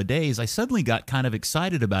couple of days, I suddenly got kind of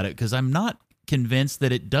excited about it, because I'm not convinced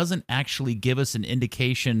that it doesn't actually give us an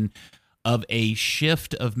indication of a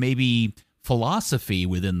shift of maybe philosophy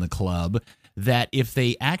within the club, that if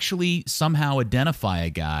they actually somehow identify a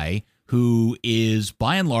guy who is,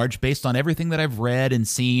 by and large, based on everything that I've read and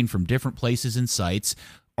seen from different places and sites,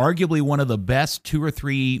 arguably one of the best 2 or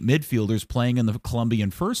 3 midfielders playing in the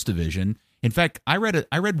Colombian First Division. In fact, I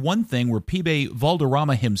read one thing where Pibe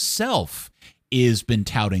Valderrama himself has been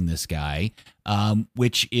touting this guy,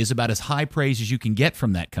 which is about as high praise as you can get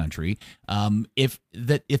from that country. If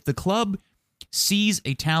the club sees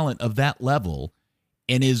a talent of that level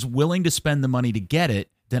and is willing to spend the money to get it,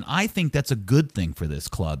 then I think that's a good thing for this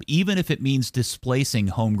club, even if it means displacing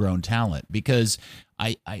homegrown talent, because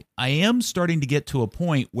I am starting to get to a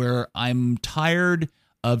point where I'm tired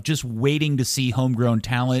of just waiting to see homegrown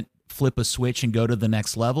talent flip a switch and go to the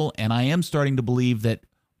next level, and I am starting to believe that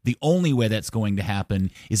the only way that's going to happen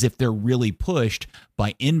is if they're really pushed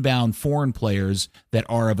by inbound foreign players that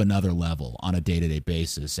are of another level on a day-to-day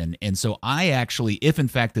basis. And so I actually, if in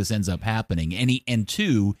fact this ends up happening, and he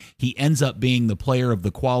ends up being the player of the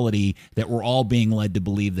quality that we're all being led to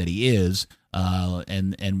believe that he is,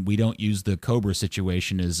 and we don't use the Cobra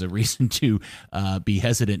situation as a reason to be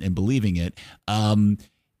hesitant in believing it,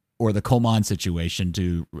 or the Coman situation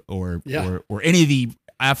or any of the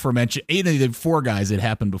aforementioned, any of the 4 guys that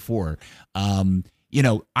happened before.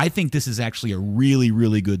 I think this is actually a really,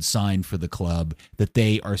 really good sign for the club, that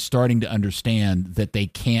they are starting to understand that they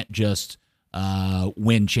can't just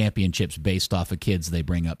win championships based off of kids they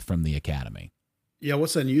bring up from the academy. Yeah,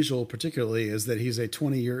 what's unusual particularly is that he's 8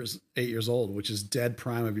 years old, which is dead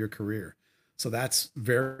prime of your career. So that's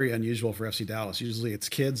very unusual for FC Dallas. Usually it's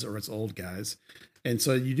kids or it's old guys. And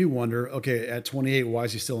so you do wonder, okay, at 28, why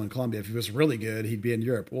is he still in Colombia? If he was really good, he'd be in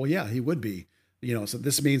Europe. Well, yeah, he would be. So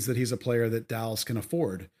this means that he's a player that Dallas can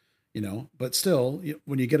afford. But still,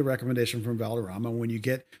 when you get a recommendation from Valderrama, when you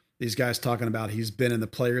get these guys talking about he's been in the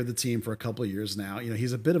player of the team for a couple of years now,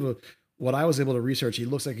 he's a bit of what I was able to research, he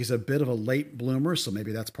looks like he's a bit of a late bloomer. So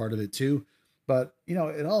maybe that's part of it too. But,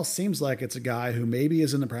 it all seems like it's a guy who maybe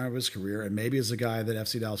is in the prime of his career and maybe is a guy that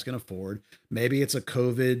FC Dallas can afford. Maybe it's a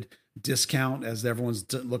COVID discount as everyone's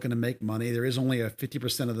looking to make money. There is only a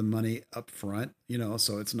 50% of the money up front,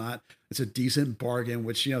 so it's a decent bargain,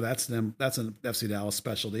 which, that's an FC Dallas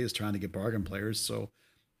specialty, is trying to get bargain players. So,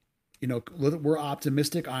 we're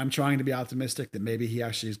optimistic. I'm trying to be optimistic that maybe he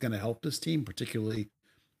actually is going to help this team, particularly,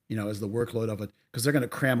 as the workload of it, because they're going to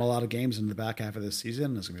cram a lot of games into the back half of this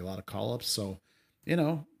season. There's going to be a lot of call-ups. So,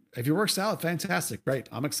 if he works out, fantastic. Great.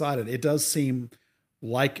 I'm excited. It does seem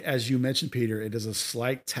like, as you mentioned, Peter, it is a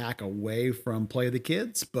slight tack away from Play of the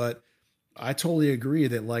Kids, but I totally agree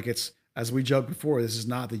that, like, it's, as we joked before, this is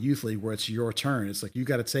not the youth league where it's your turn. It's like, you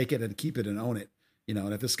got to take it and keep it and own it,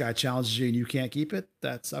 and if this guy challenges you and you can't keep it,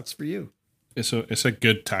 that sucks for you. It's a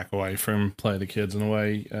good tack away from Play the Kids in a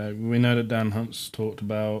way. We know that Dan Hunt's talked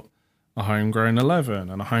about a homegrown 11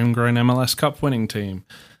 and a homegrown MLS Cup winning team.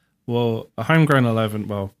 Well, a homegrown 11,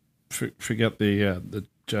 well, forget the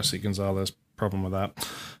Jesse Gonzalez problem with that.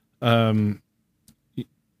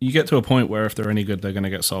 You get to a point where if they're any good, they're going to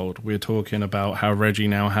get sold. We're talking about how Reggie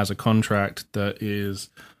now has a contract that is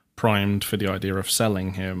primed for the idea of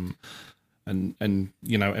selling him. And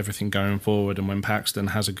everything going forward. And when Paxton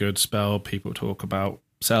has a good spell, people talk about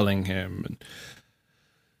selling him.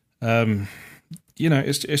 And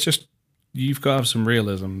it's just, you've got to have some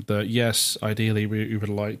realism that, yes, ideally we would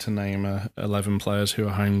like to name 11 players who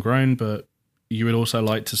are homegrown, but you would also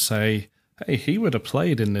like to say, hey, he would have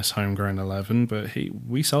played in this homegrown 11, but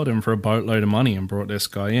we sold him for a boatload of money and brought this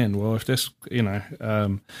guy in. Well, if this,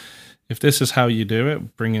 if this is how you do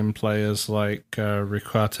it, bring in players like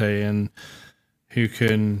Riquarte in who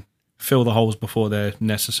can fill the holes before they're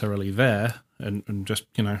necessarily there and just,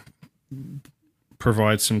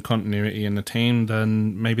 provide some continuity in the team,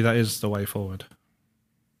 then maybe that is the way forward.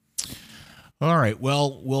 All right.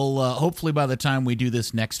 Well, we'll hopefully by the time we do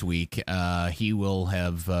this next week, he will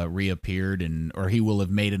have reappeared or he will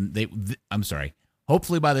have made I'm sorry.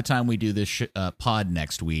 Hopefully by the time we do this pod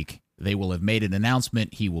next week, they will have made an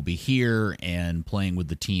announcement. He will be here and playing with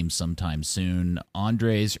the team sometime soon.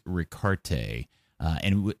 Andres Riquarte.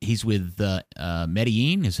 And he's with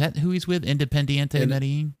Medellin. Is that who he's with? Independiente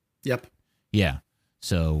Medellin? Yep. Yeah.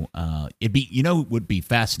 So what would be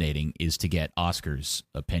fascinating is to get Oscar's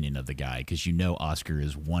opinion of the guy, because Oscar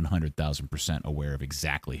is 100,000% aware of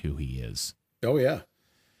exactly who he is. Oh, yeah.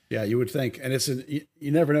 Yeah, you would think. And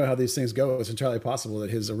you never know how these things go. It's entirely possible that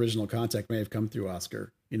his original contact may have come through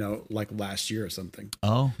Oscar, like last year or something.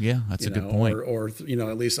 Oh, yeah, that's a good point. Or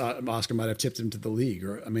at least Oscar might have tipped him to the league,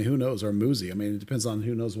 or, who knows, or Muzi. It depends on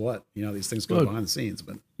who knows what. These things go behind the scenes.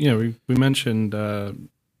 But we mentioned, the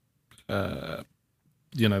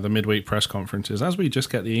midweek press conferences. As we just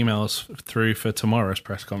get the emails through for tomorrow's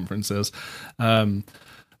press conferences,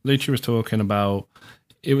 Lucci was talking about,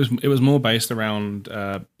 it was more based around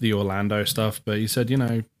the Orlando stuff, but he said,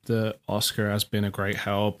 that Oscar has been a great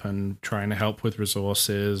help and trying to help with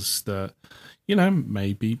resources that,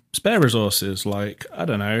 maybe spare resources, like, I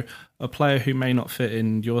don't know, a player who may not fit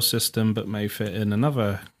in your system but may fit in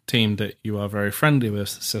another team that you are very friendly with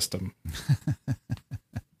system.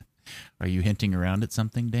 Are you hinting around at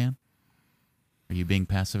something, Dan? Are you being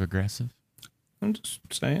passive-aggressive? I'm just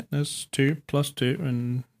saying there's 2 plus 2,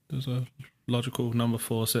 and there's a logical number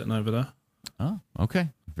 4 sitting over there. Oh, okay.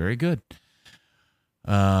 Very good.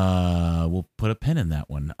 We'll put a pin in that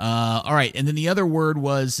one. All right. And then the other word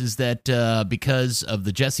is that because of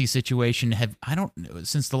the Jesse situation,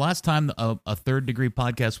 since the last time a Third Degree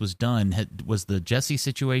podcast was done, was the Jesse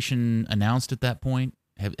situation announced at that point?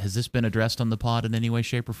 Has this been addressed on the pod in any way,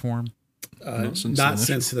 shape, or form? Not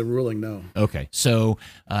since the ruling, no. Okay, so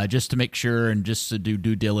just to make sure and just to do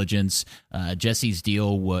due diligence, Jesse's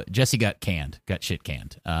deal, Jesse got shit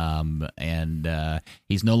canned, and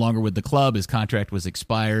he's no longer with the club. His contract was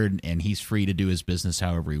expired, and he's free to do his business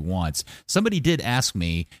however he wants. Somebody did ask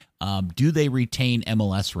me, do they retain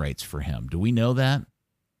MLS rights for him? Do we know that?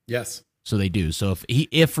 Yes. So they do. So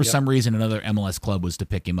if for some reason another MLS club was to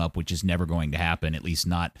pick him up, which is never going to happen, at least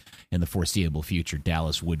not in the foreseeable future,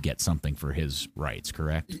 Dallas would get something for his rights,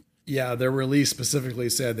 correct? Yeah, their release specifically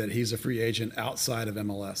said that he's a free agent outside of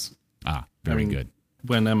MLS. Very good.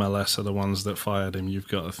 When MLS are the ones that fired him, you've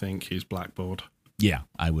got to think he's blackballed. Yeah,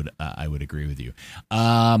 I would agree with you.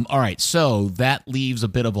 All right, so that leaves a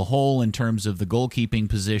bit of a hole in terms of the goalkeeping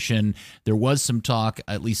position. There was some talk,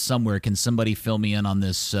 at least somewhere. Can somebody fill me in on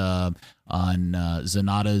this? On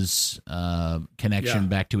Zanata's connection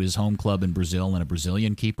back to his home club in Brazil and a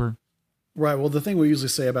Brazilian keeper. Right. Well, the thing we usually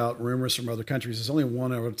say about rumors from other countries is only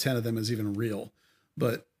 1 out of 10 of them is even real.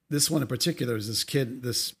 But this one in particular is this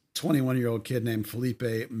 21-year-old kid named Felipe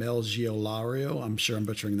Melgiolario. I'm sure I'm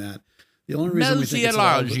butchering that. The only reason we think it's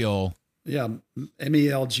Melgiolario. Yeah,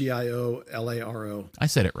 Melgiolaro. I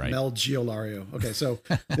said it right. Melgiolario. Okay, so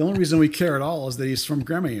the only reason we care at all is that he's from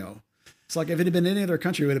Gremio. It's like if it had been any other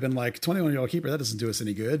country, it would have been like 21-year-old keeper. That doesn't do us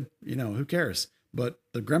any good. Who cares? But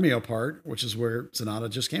the Gremio part, which is where Zanata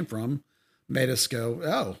just came from, made us go,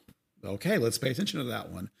 oh, okay, let's pay attention to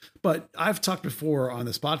that one. But I've talked before on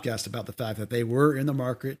this podcast about the fact that they were in the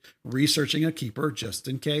market researching a keeper just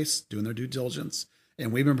in case, doing their due diligence.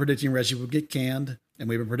 And we've been predicting Reggie would get canned, and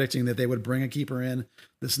we've been predicting that they would bring a keeper in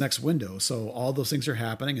this next window. So all those things are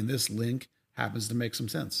happening, and this link happens to make some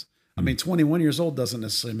sense. I mean, 21 years old doesn't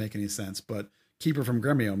necessarily make any sense, but keeper from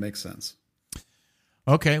Gremio makes sense.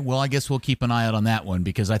 Okay, well, I guess we'll keep an eye out on that one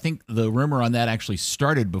because I think the rumor on that actually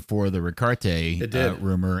started before the Ricarte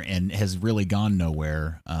rumor and has really gone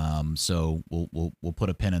nowhere. So we'll put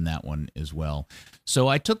a pin in that one as well. So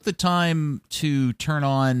I took the time to turn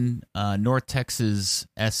on North Texas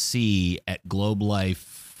SC at Globe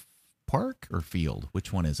Life Park or Field.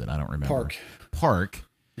 Which one is it? I don't remember. Park.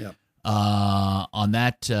 Yeah. On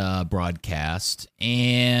that broadcast,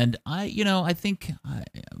 and I think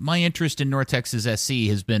my interest in North Texas SC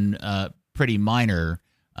has been pretty minor.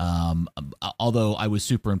 Although I was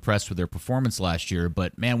super impressed with their performance last year,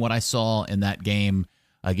 but man, what I saw in that game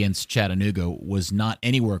against Chattanooga was not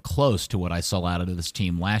anywhere close to what I saw out of this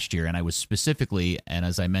team last year. And I was specifically, and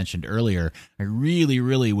as I mentioned earlier, I really,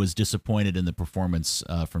 really was disappointed in the performance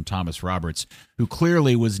from Thomas Roberts, who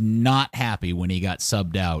clearly was not happy when he got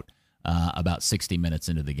subbed out about 60 minutes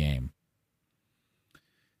into the game.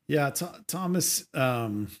 Yeah, Thomas,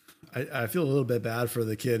 I feel a little bit bad for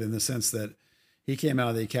the kid in the sense that he came out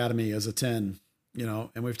of the academy as a 10,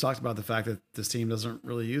 and we've talked about the fact that this team doesn't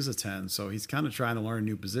really use a 10. So he's kind of trying to learn a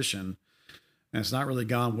new position, and it's not really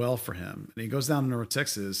gone well for him. And he goes down to North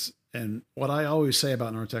Texas. And what I always say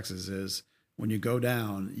about North Texas is when you go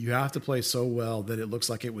down, you have to play so well that it looks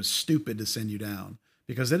like it was stupid to send you down,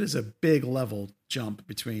 because it is a big level jump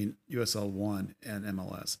between USL 1 and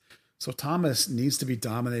MLS. So Thomas needs to be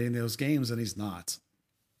dominating those games, and he's not.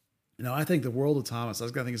 I think the world of Thomas. I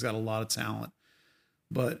think he's got a lot of talent,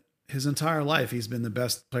 but his entire life he's been the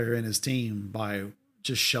best player in his team by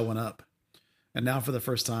just showing up. And now for the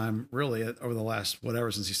first time, really, over the last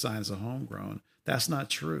since he signed as a homegrown, that's not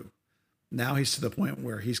true. Now he's to the point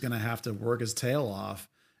where he's going to have to work his tail off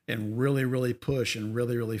and really, really push and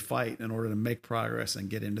really, really fight in order to make progress and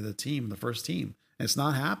get into the first team. And it's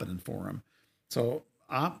not happening for him. So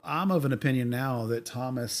I'm of an opinion now that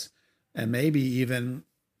Thomas and maybe even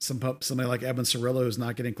somebody like Evan Cirillo, who's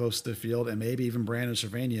not getting close to the field, and maybe even Brandon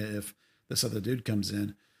Cervania if this other dude comes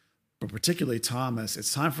in, but particularly Thomas,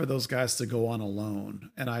 it's time for those guys to go on alone.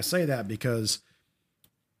 And I say that because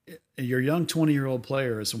your young 20-year-old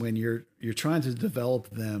players, when you're trying to develop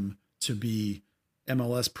them to be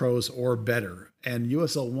MLS pros or better, and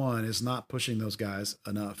USL 1 is not pushing those guys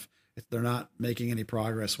enough. They're not making any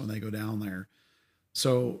progress when they go down there.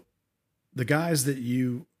 So the guys that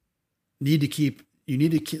you need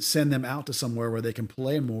to send them out to somewhere where they can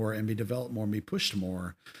play more and be developed more and be pushed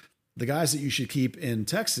more. The guys that you should keep in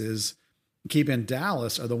Texas, keep in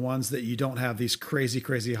Dallas, are the ones that you don't have these crazy,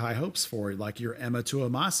 crazy high hopes for, like your Emma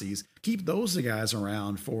Tuamasis. Keep those guys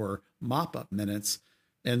around for mop-up minutes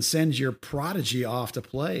and send your prodigy off to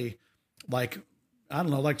play like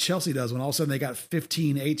Chelsea does when all of a sudden they got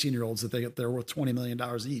 15, 18-year-olds that they're worth $20 million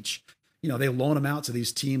each. They loan them out to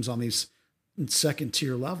these teams on these second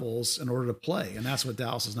tier levels in order to play. And that's what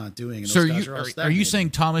Dallas is not doing. And so are you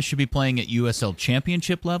saying Thomas should be playing at USL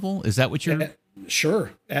championship level? Is that what you're...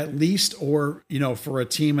 Sure. At least, or, for a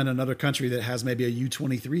team in another country that has maybe a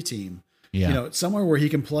U23 team, somewhere where he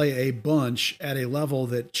can play a bunch at a level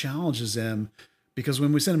that challenges him. Because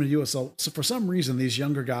when we send him to USL, so for some reason, these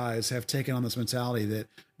younger guys have taken on this mentality that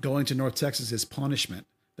going to North Texas is punishment.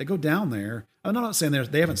 They go down there. I'm not saying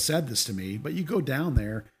they haven't said this to me, but you go down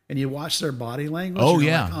there and you watch their body language. Oh,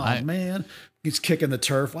 yeah. Like, man, he's kicking the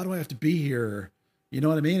turf. Why do I have to be here? You know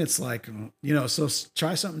what I mean? It's like, so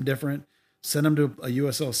try something different. Send them to a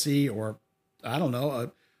USLC or, I don't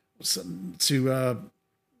know,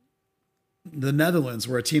 the Netherlands,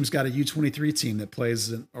 where a team's got a U23 team that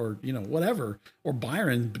plays, or, whatever, or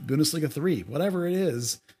Bayern, Bundesliga 3, whatever it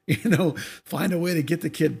is, find a way to get the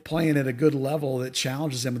kid playing at a good level that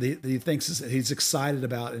challenges him, that he thinks he's excited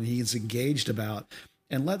about and he's engaged about.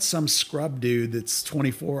 And let some scrub dude that's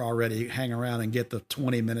 24 already hang around and get the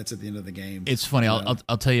 20 minutes at the end of the game. It's funny.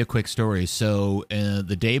 I'll tell you a quick story. So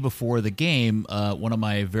the day before the game, one of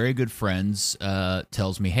my very good friends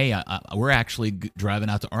tells me, hey, we're actually driving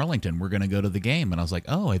out to Arlington. We're going to go to the game. And I was like,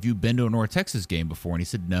 oh, have you been to a North Texas game before? And he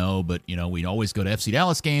said, no, but, we always go to FC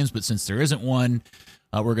Dallas games. But since there isn't one,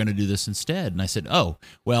 we're going to do this instead. And I said, oh,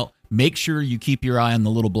 well, make sure you keep your eye on the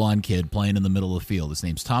little blonde kid playing in the middle of the field. His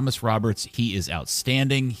name's Thomas Roberts. He is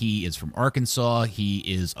outstanding. He is from Arkansas. He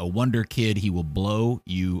is a wonder kid. He will blow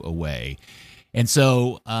you away. And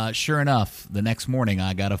so, sure enough, the next morning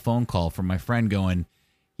I got a phone call from my friend going,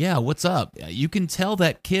 yeah, what's up? You can tell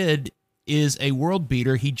that kid is a world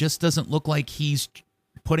beater. He just doesn't look like he's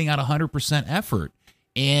putting out 100% effort.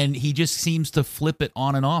 And he just seems to flip it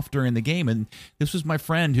on and off during the game. And this was my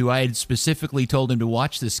friend who I had specifically told him to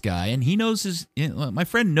watch this guy. And he knows my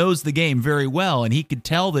friend knows the game very well. And he could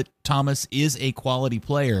tell that Thomas is a quality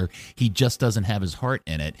player. He just doesn't have his heart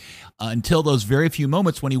in it until those very few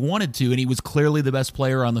moments when he wanted to. And he was clearly the best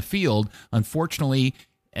player on the field. Unfortunately,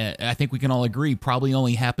 I think we can all agree, probably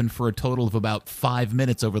only happened for a total of about 5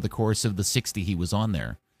 minutes over the course of the 60 he was on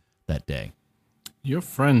there that day. Your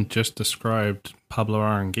friend just described Pablo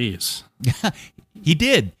Aranguiz. He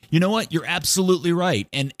did. You know what? You're absolutely right.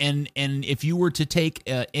 And if you were to take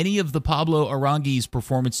any of the Pablo Aranguiz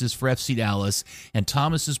performances for FC Dallas and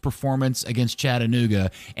Thomas's performance against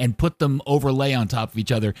Chattanooga and put them overlay on top of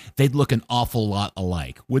each other, they'd look an awful lot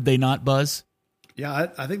alike. Would they not, Buzz? Yeah,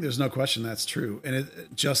 I think there's no question that's true. And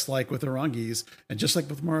just like with Aranguiz and just like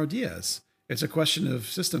with Mauro Diaz, it's a question of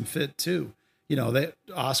system fit too.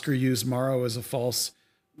 Oscar used Mauro as a false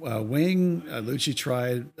wing. Lucci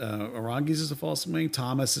tried Aranguiz as a false wing.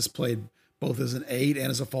 Thomas has played both as an 8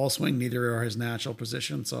 and as a false wing. Neither are his natural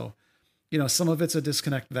position. So, some of it's a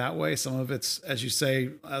disconnect that way. Some of it's, as you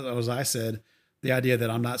say, as I said, the idea that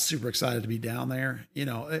I'm not super excited to be down there.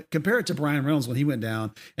 Compare it to Brian Reynolds when he went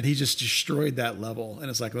down and he just destroyed that level. And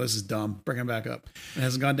it's like, well, this is dumb. Bring him back up. And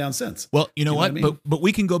hasn't gone down since. Well, you know what? I mean? But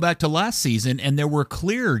we can go back to last season, and there were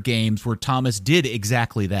clear games where Thomas did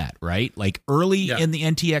exactly that, right? Like early in the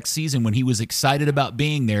NTX season when he was excited about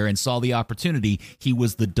being there and saw the opportunity, he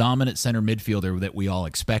was the dominant center midfielder that we all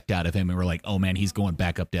expect out of him. And we're like, oh man, he's going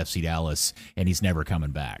back up to FC Dallas and he's never coming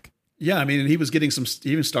back. Yeah, I mean, and he was getting he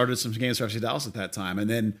even started some games for FC Dallas at that time. And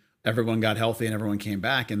then everyone got healthy and everyone came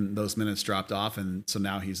back and those minutes dropped off. And so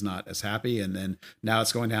now he's not as happy. And then now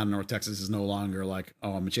it's going down to North Texas is no longer like,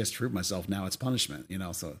 oh, I'm a chance to prove myself. Now it's punishment,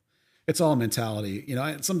 so it's all mentality.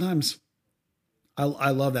 Sometimes I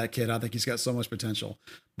love that kid. I think he's got so much potential.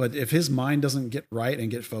 But if his mind doesn't get right and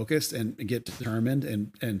get focused and get determined,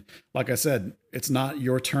 and like I said, it's not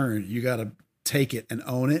your turn. You got to take it and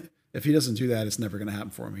own it. If he doesn't do that, it's never going to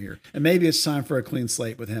happen for him here. And maybe it's time for a clean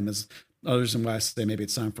slate with him. As others in why I say maybe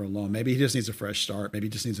it's time for a loan. Maybe he just needs a fresh start. Maybe he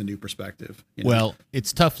just needs a new perspective. Well,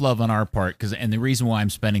 it's tough love on our part and the reason why I'm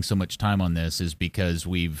spending so much time on this is because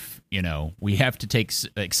we have to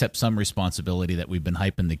accept some responsibility that we've been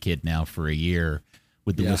hyping the kid now for a year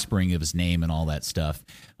with the whispering of his name and all that stuff.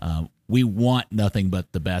 We want nothing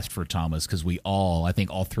but the best for Thomas because I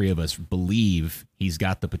think all three of us believe he's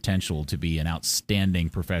got the potential to be an outstanding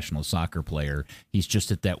professional soccer player. He's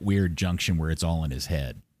just at that weird junction where it's all in his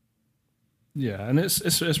head. Yeah, and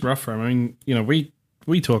it's rough for him. I mean,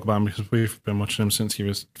 we talk about him because we've been watching him since he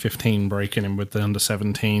was 15, breaking him with the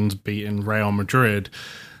under-17s, beating Real Madrid.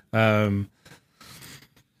 Obviously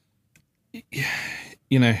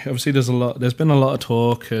there's been a lot of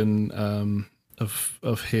talk and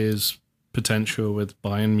of his potential with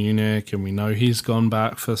Bayern Munich, and we know he's gone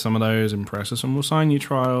back for some of those impressive and will sign you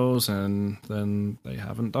trials, and then they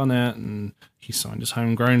haven't done it, and he signed his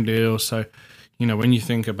homegrown deal. So, when you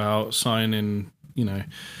think about signing,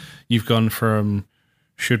 you've gone from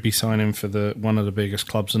should be signing for one of the biggest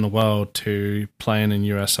clubs in the world to playing in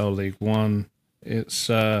USL League One. It's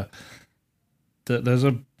there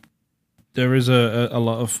is a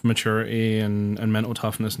lot of maturity and mental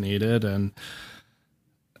toughness needed, and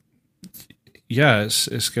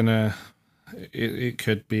it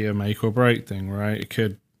could be a make or break thing, right? It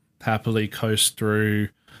could happily coast through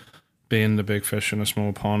being the big fish in a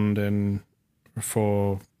small pond and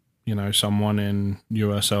for someone in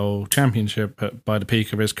USL Championship by the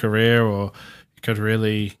peak of his career, or it could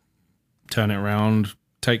really turn it around,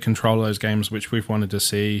 take control of those games which we've wanted to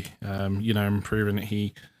see, and proving that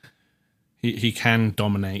he can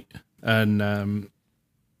dominate. And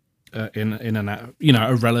in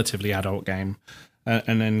a relatively adult game,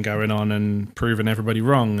 and then going on and proving everybody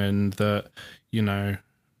wrong, and that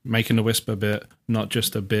making the whisper bit not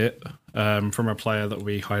just a bit from a player that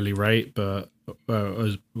we highly rate, but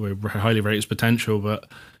we highly rate his potential, but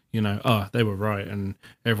they were right, and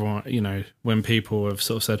everyone, when people have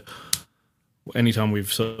sort of said, anytime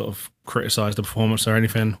we've sort of criticized the performance or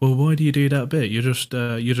anything, well, why do you do that bit? You're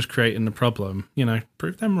just creating the problem.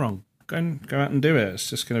 Prove them wrong. Go out and do it. It's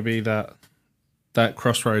just going to be that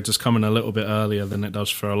crossroads is coming a little bit earlier than it does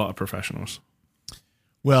for a lot of professionals.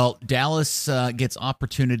 Well, Dallas gets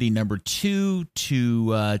opportunity number 2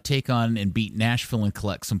 to take on and beat Nashville and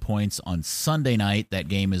collect some points on Sunday night. That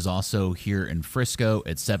game is also here in Frisco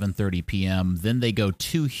at 7:30 p.m. Then they go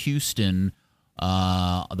to Houston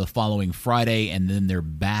the following Friday, and then they're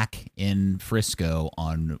back in Frisco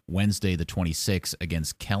on Wednesday the 26th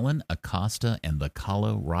against Kellen Acosta and the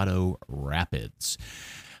Colorado Rapids.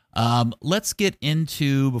 Let's get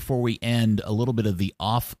into, before we end, a little bit of the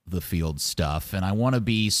off-the-field stuff, and I want to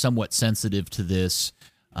be somewhat sensitive to this.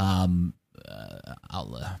 I'll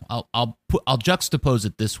juxtapose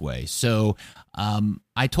it this way. So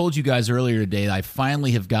I told you guys earlier today I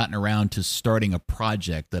finally have gotten around to starting a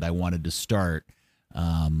project that I wanted to start.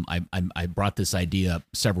 I brought this idea up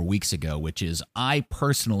several weeks ago, which is I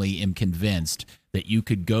personally am convinced that you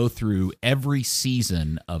could go through every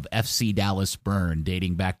season of FC Dallas Burn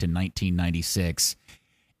dating back to 1996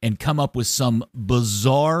 and come up with some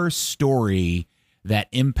bizarre story that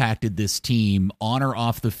impacted this team on or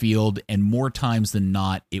off the field, and more times than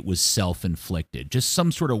not, it was self-inflicted. Just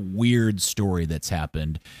some sort of weird story that's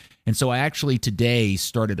happened. And so I actually today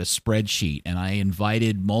started a spreadsheet, and I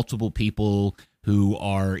invited multiple people who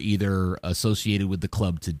are either associated with the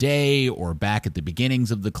club today or back at the beginnings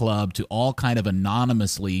of the club to all kind of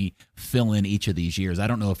anonymously fill in each of these years. I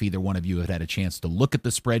don't know if either one of you have had a chance to look at the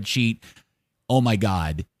spreadsheet. Oh my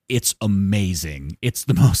God, it's amazing. It's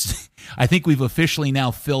the most, I think we've officially now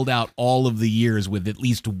filled out all of the years with at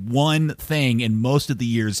least one thing, and most of the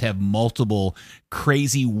years have multiple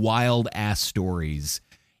crazy, wild-ass stories.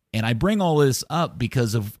 And I bring all this up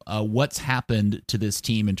because of what's happened to this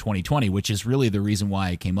team in 2020, which is really the reason why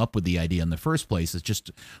I came up with the idea in the first place. Is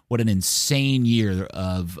just what an insane year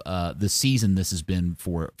of the season this has been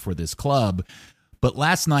for this club. But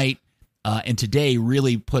last night and today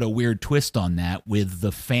really put a weird twist on that with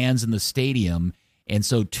the fans in the stadium. And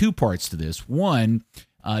so 2 parts to this. One,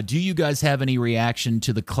 do you guys have any reaction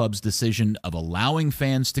to the club's decision of allowing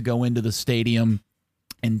fans to go into the stadium?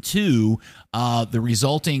 And 2, the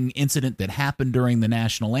resulting incident that happened during the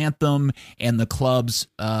national anthem and the club's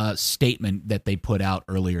statement that they put out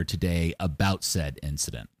earlier today about said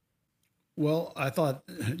incident. Well, I thought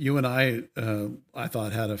you and I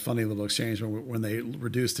thought had a funny little exchange when they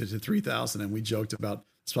reduced it to 3,000, and we joked about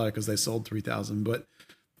it's probably because they sold 3,000. But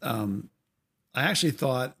I actually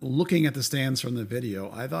thought, looking at the stands from the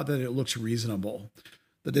video, I thought that it looks reasonable.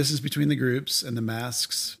 The distance between the groups and the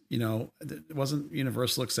masks, it wasn't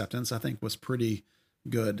universal acceptance, I think was pretty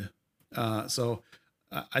good. So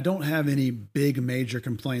I don't have any big major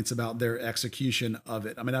complaints about their execution of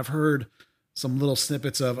it. I mean, I've heard some little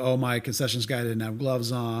snippets of, my concessions guy didn't have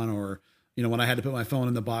gloves on, or, when I had to put my phone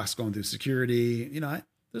in the box going through security,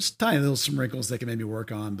 there's tiny little wrinkles they can maybe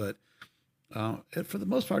work on. But for the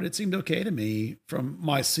most part, it seemed okay to me from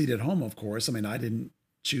my seat at home, of course. I mean, I didn't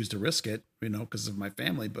choose to risk it, because of my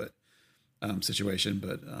family, but situation.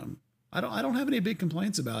 But I don't have any big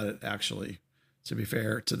complaints about it, actually, to be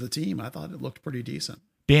fair to the team. I thought it looked pretty decent.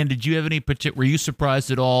 Dan, did you have any were you surprised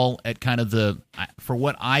at all at kind of for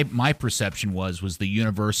what my perception was the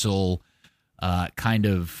universal kind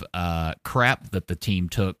of crap that the team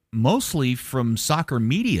took, mostly from soccer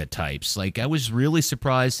media types? Like, I was really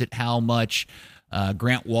surprised at how much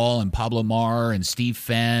Grant Wall and Pablo Mar and Steve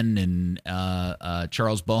Fenn and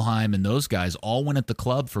Charles Boheim and those guys all went at the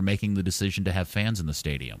club for making the decision to have fans in the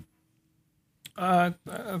stadium. I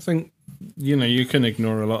think, you can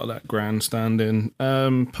ignore a lot of that grandstanding.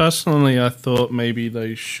 Personally, I thought maybe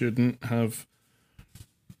they shouldn't have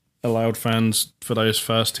allowed fans for those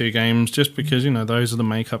first 2 games, just because, those are the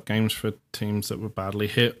makeup games for teams that were badly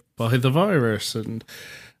hit by the virus. And,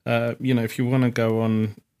 if you want to go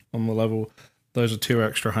on the level, those are 2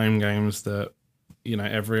 extra home games that,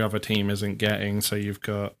 every other team isn't getting. So you've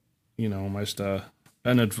got, almost an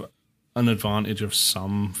advantage of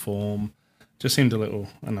some form. Just seemed a little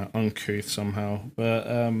uncouth somehow.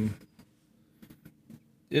 But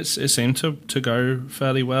it seemed to go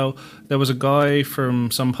fairly well. There was a guy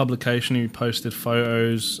from some publication who posted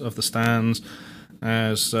photos of the stands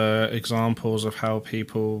as examples of how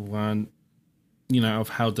people weren't, of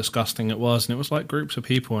how disgusting it was. And it was like groups of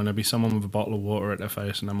people, and there'd be someone with a bottle of water at their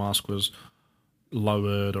face and their mask was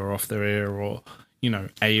lowered or off their ear, or,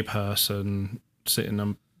 a person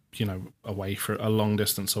sitting, away for a long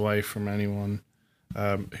distance away from anyone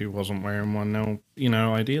who wasn't wearing one.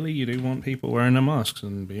 Now, ideally you do want people wearing their masks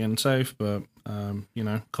and being safe, but,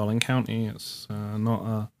 Collin County, it's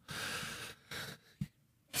not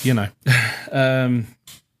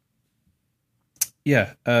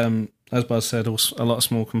as Buzz said, a lot of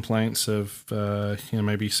small complaints of,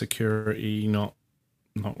 maybe security not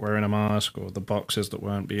wearing a mask, or the boxes that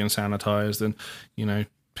weren't being sanitized. And,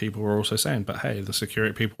 people were also saying, but hey, the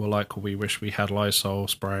security people were like, well, we wish we had Lysol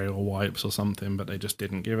spray or wipes or something, but they just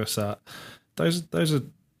didn't give us that. Those are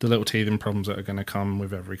the little teething problems that are going to come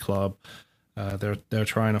with every club. They're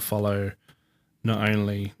trying to follow not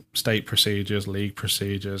only state procedures, league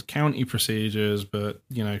procedures, county procedures, but,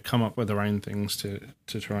 come up with their own things to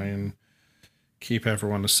try and keep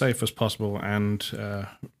everyone as safe as possible and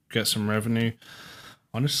get some revenue.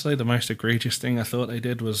 Honestly, the most egregious thing I thought they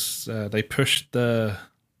did was they pushed the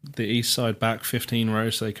east side back 15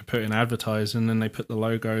 rows so they could put in advertising, and they put the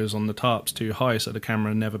logos on the tops too high so the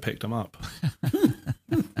camera never picked them up.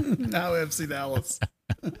 Now FC Dallas.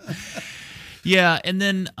 Yeah, and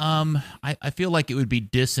then I feel like it would be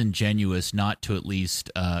disingenuous not to at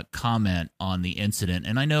least comment on the incident.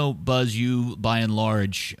 And I know, Buzz, you by and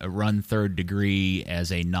large run Third Degree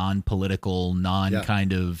as a non-political,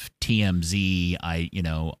 kind of TMZ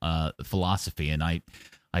philosophy, and I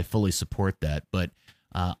fully support that. But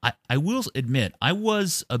I will admit I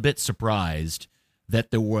was a bit surprised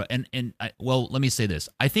that there were, let me say this: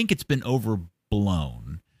 I think it's been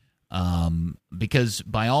overblown. Because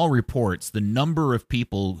by all reports, the number of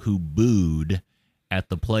people who booed at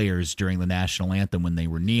the players during the national anthem when they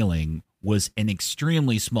were kneeling was an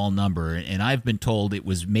extremely small number, and I've been told it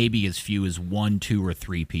was maybe as few as 1, 2, or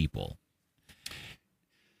 3 people.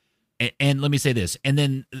 And let me say this,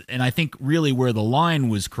 and I think really where the line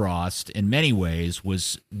was crossed in many ways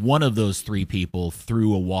was one of those 3 people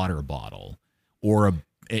threw a water bottle or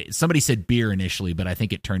somebody said beer initially, but I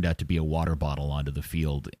think it turned out to be a water bottle onto the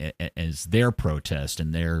field as their protest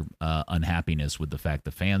and their unhappiness with the fact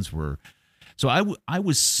the fans were. So I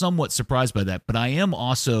was somewhat surprised by that, but I am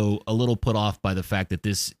also a little put off by the fact that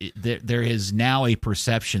there is now a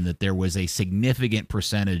perception that there was a significant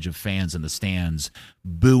percentage of fans in the stands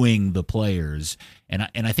booing the players, and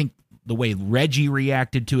I think the way Reggie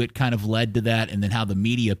reacted to it kind of led to that, and then how the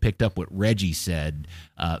media picked up what Reggie said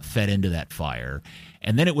fed into that fire.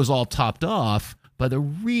 And then it was all topped off by the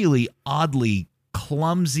really oddly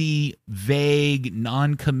clumsy, vague,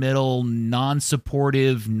 non-committal,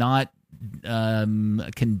 non-supportive, not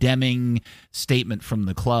condemning statement from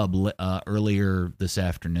the club earlier this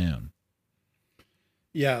afternoon.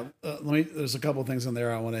 Yeah, there's a couple of things in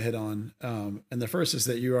there I want to hit on. And the first is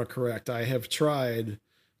that you are correct. I have tried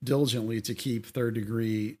diligently to keep Third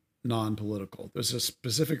Degree non-political. There's a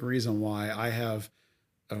specific reason why I have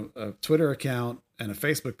a Twitter account and a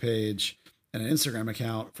Facebook page and an Instagram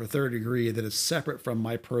account for Third Degree that is separate from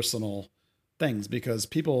my personal things, because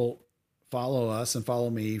people follow us and follow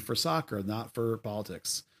me for soccer, not for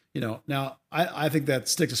politics. Now I think that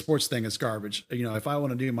stick to sports thing is garbage. If I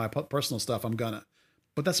want to do my personal stuff, I'm gonna,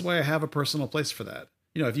 but that's why I have a personal place for that.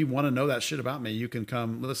 If you want to know that shit about me, you can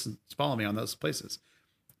come listen, follow me on those places.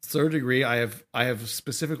 Third Degree, I have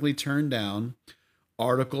specifically turned down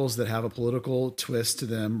articles that have a political twist to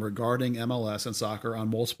them regarding MLS and soccer on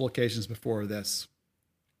multiple occasions before this.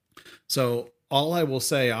 So all I will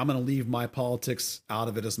say, I'm going to leave my politics out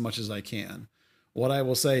of it as much as I can. What I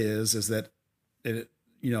will say is that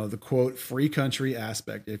the quote free country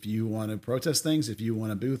aspect, if you want to protest things, if you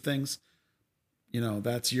want to boo things,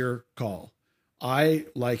 that's your call. I,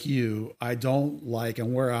 like you, I don't like,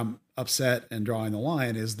 and where I'm upset and drawing the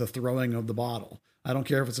line is the throwing of the bottle. I don't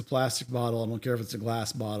care if it's a plastic bottle. I don't care if it's a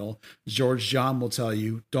glass bottle. George John will tell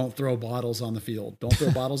you, don't throw bottles on the field. Don't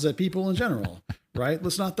throw bottles at people in general, right?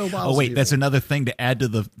 Let's not throw bottles. Oh, wait, that's another thing to add to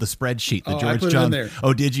the spreadsheet. The George I put John. it in there.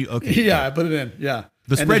 Oh, did you? Okay. Yeah, I put it in. Yeah.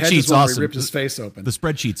 The spreadsheet's awesome. He ripped his face open. The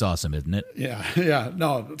spreadsheet's awesome, isn't it? Yeah.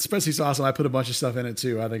 No, the spreadsheet's awesome. I put a bunch of stuff in it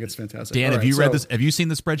too. I think it's fantastic. Dan, have you read this? Have you seen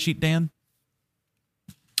the spreadsheet, Dan?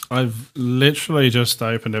 I've literally just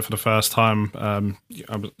opened it for the first time.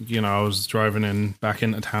 I was driving back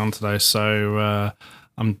into town today, so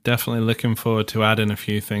I'm definitely looking forward to adding a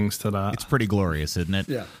few things to that. It's pretty glorious, isn't it?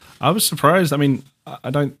 Yeah. I was surprised. I mean, I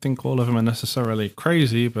don't think all of them are necessarily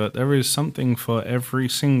crazy, but there is something for every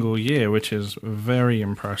single year, which is very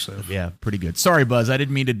impressive. Yeah, pretty good. Sorry, Buzz, I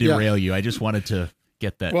didn't mean to derail you. I just wanted to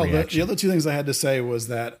get that Well, reaction. the other two things I had to say was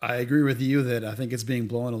that I agree with you that I think it's being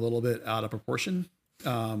blown a little bit out of proportion.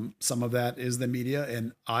 Some of that is the media,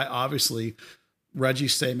 and I obviously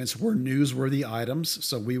Reggie's statements were newsworthy items,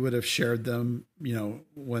 so we would have shared them,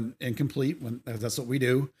 when incomplete, when that's what we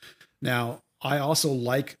do. Now, I also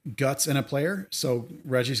like guts in a player, so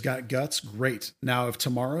Reggie's got guts, great. Now, if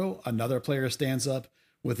tomorrow another player stands up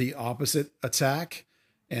with the opposite attack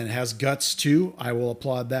and has guts too, I will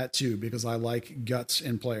applaud that too, because I like guts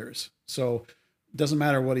in players. So it doesn't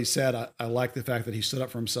matter what he said. I like the fact that he stood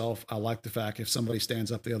up for himself. I like the fact if somebody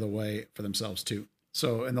stands up the other way for themselves too.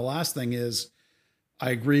 So, and the last thing is,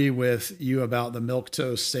 I agree with you about the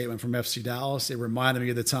milquetoast statement from FC Dallas. It reminded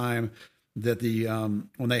me of the time that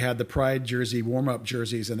when they had the Pride jersey warm-up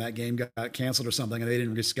jerseys and that game got canceled or something and they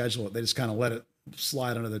didn't reschedule it. They just kind of let it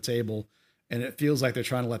slide under the table. And it feels like they're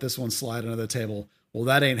trying to let this one slide under the table. Well,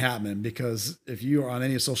 that ain't happening, because if you are on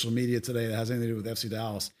any social media today that has anything to do with FC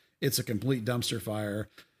Dallas, it's a complete dumpster fire.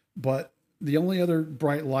 But the only other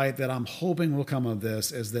bright light that I'm hoping will come of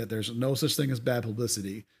this is that there's no such thing as bad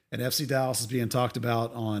publicity. And FC Dallas is being talked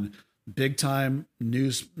about on big time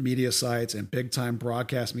news media sites and big time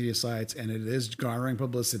broadcast media sites, and it is garnering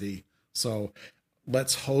publicity. So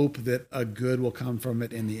let's hope that a good will come from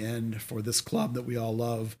it in the end for this club that we all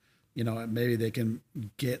love. Maybe they can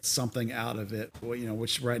get something out of it,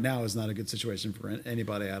 which right now is not a good situation for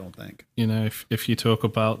anybody, I don't think. If you talk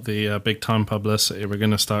about the big time publicity, we're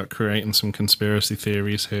going to start creating some conspiracy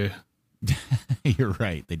theories here. You're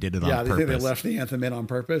right. They did it on purpose. Yeah, they left the anthem in on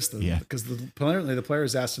purpose. Because apparently the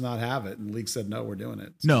players asked to not have it, and the league said, no, we're doing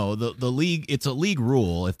it. So. No, the league, it's a league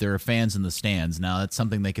rule if there are fans in the stands. Now, that's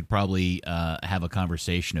something they could probably have a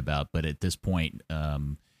conversation about, but at this point,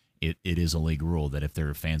 it is a league rule that if there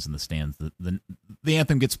are fans in the stands, the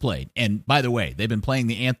anthem gets played. And by the way, they've been playing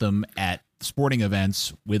the anthem at sporting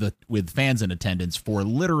events with fans in attendance for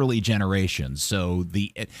literally generations. So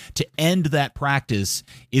to end that practice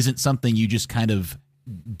isn't something you just kind of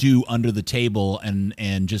do under the table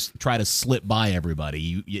and just try to slip by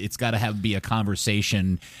everybody. It's got to be a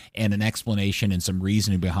conversation and an explanation and some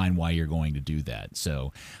reasoning behind why you're going to do that.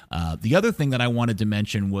 So the other thing that I wanted to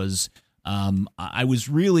mention was I was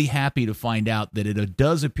really happy to find out that it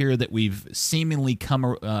does appear that we've seemingly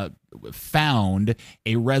found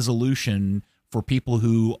a resolution for people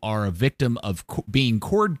who are a victim of being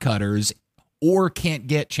cord cutters or can't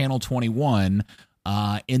get Channel 21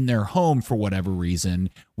 in their home for whatever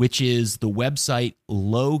reason, which is the website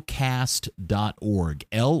locast.org,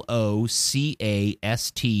 LOCAST.org.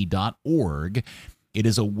 It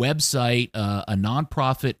is a website, a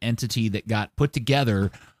nonprofit entity that got put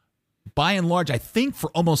together by and large, I think for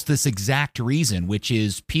almost this exact reason, which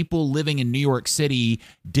is people living in New York City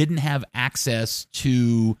didn't have access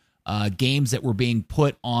to games that were being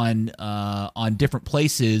put on different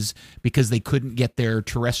places because they couldn't get their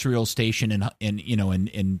terrestrial station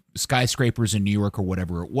in skyscrapers in New York or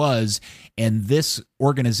whatever it was. And this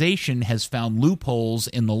organization has found loopholes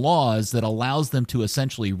in the laws that allows them to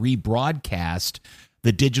essentially rebroadcast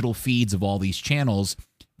the digital feeds of all these channels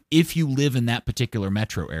if you live in that particular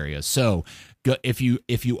metro area. So if you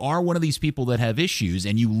are one of these people that have issues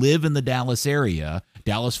and you live in the Dallas area,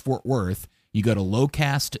 Dallas-Fort Worth, you go to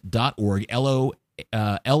locast.org,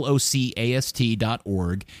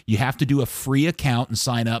 LOCAST.org. You have to do a free account and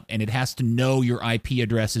sign up, and it has to know your IP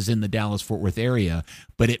address is in the Dallas-Fort Worth area.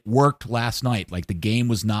 But it worked last night. Like, the game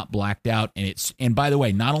was not blacked out. And by the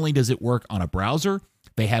way, not only does it work on a browser,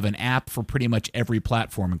 they have an app for pretty much every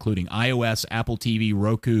platform, including iOS, Apple TV,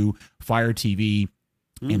 Roku, Fire TV,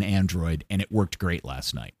 and Android, and it worked great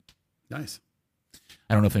last night. Nice.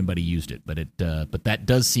 I don't know if anybody used it, but that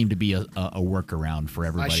does seem to be a workaround for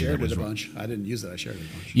everybody. I shared it a bunch. I didn't use it. I shared it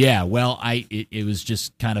a bunch. Yeah, well, it was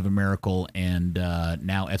just kind of a miracle, and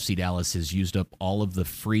now FC Dallas has used up all of the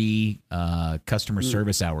free customer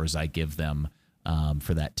service hours I give them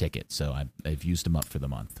for that ticket, so I've used them up for the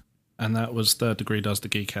month. And that was Third Degree Does the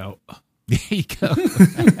Geek Out. There you go.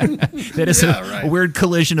 That is a weird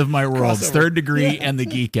collision of my worlds. Crossover. Third Degree and the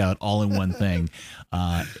Geek Out all in one thing.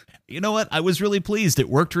 You know what? I was really pleased. It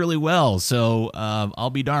worked really well. So I'll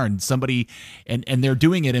be darned. Somebody, and they're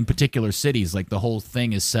doing it in particular cities. Like, the whole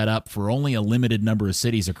thing is set up for only a limited number of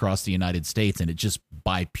cities across the United States. And it just,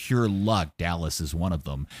 by pure luck, Dallas is one of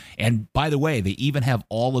them. And by the way, they even have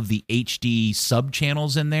all of the HD sub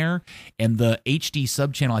channels in there. And the HD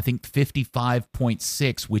sub channel, I think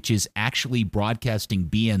 55.6, which is actually broadcasting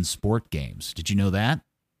BN Sport games. Did you know that?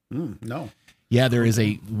 No. Yeah, there is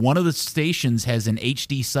one of the stations has an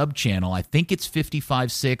HD sub channel. I think it's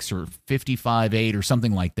 55.6 or 55.8 or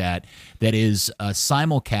something like that. That is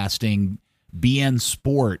simulcasting BN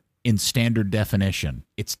Sport in standard definition.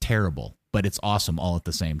 It's terrible, but it's awesome all at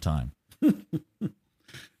the same time.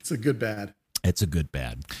 It's a good bad. It's a good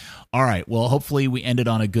bad. All right. Well, hopefully we ended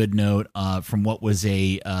on a good note from what was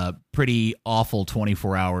a pretty awful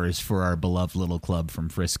 24 hours for our beloved little club from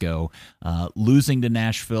Frisco. Losing to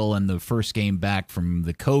Nashville in the first game back from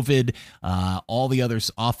the COVID, all the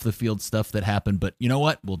others off the field stuff that happened. But you know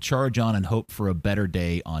what? We'll charge on and hope for a better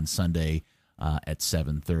day on Sunday at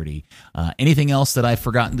 7:30. Anything else that I've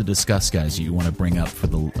forgotten to discuss, guys, that you want to bring up for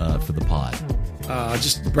the pod?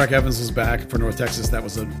 Just Breck Evans was back for North Texas. That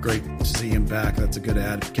was great to see him back. That's a good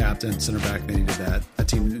ad. Captain, center back, they needed that. That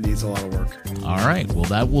team needs a lot of work. All right. Well,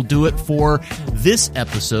 that will do it for this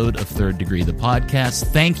episode of Third Degree, the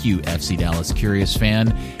podcast. Thank you, FC Dallas Curious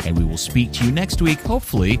fan, and we will speak to you next week,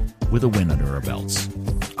 hopefully with a win under our belts.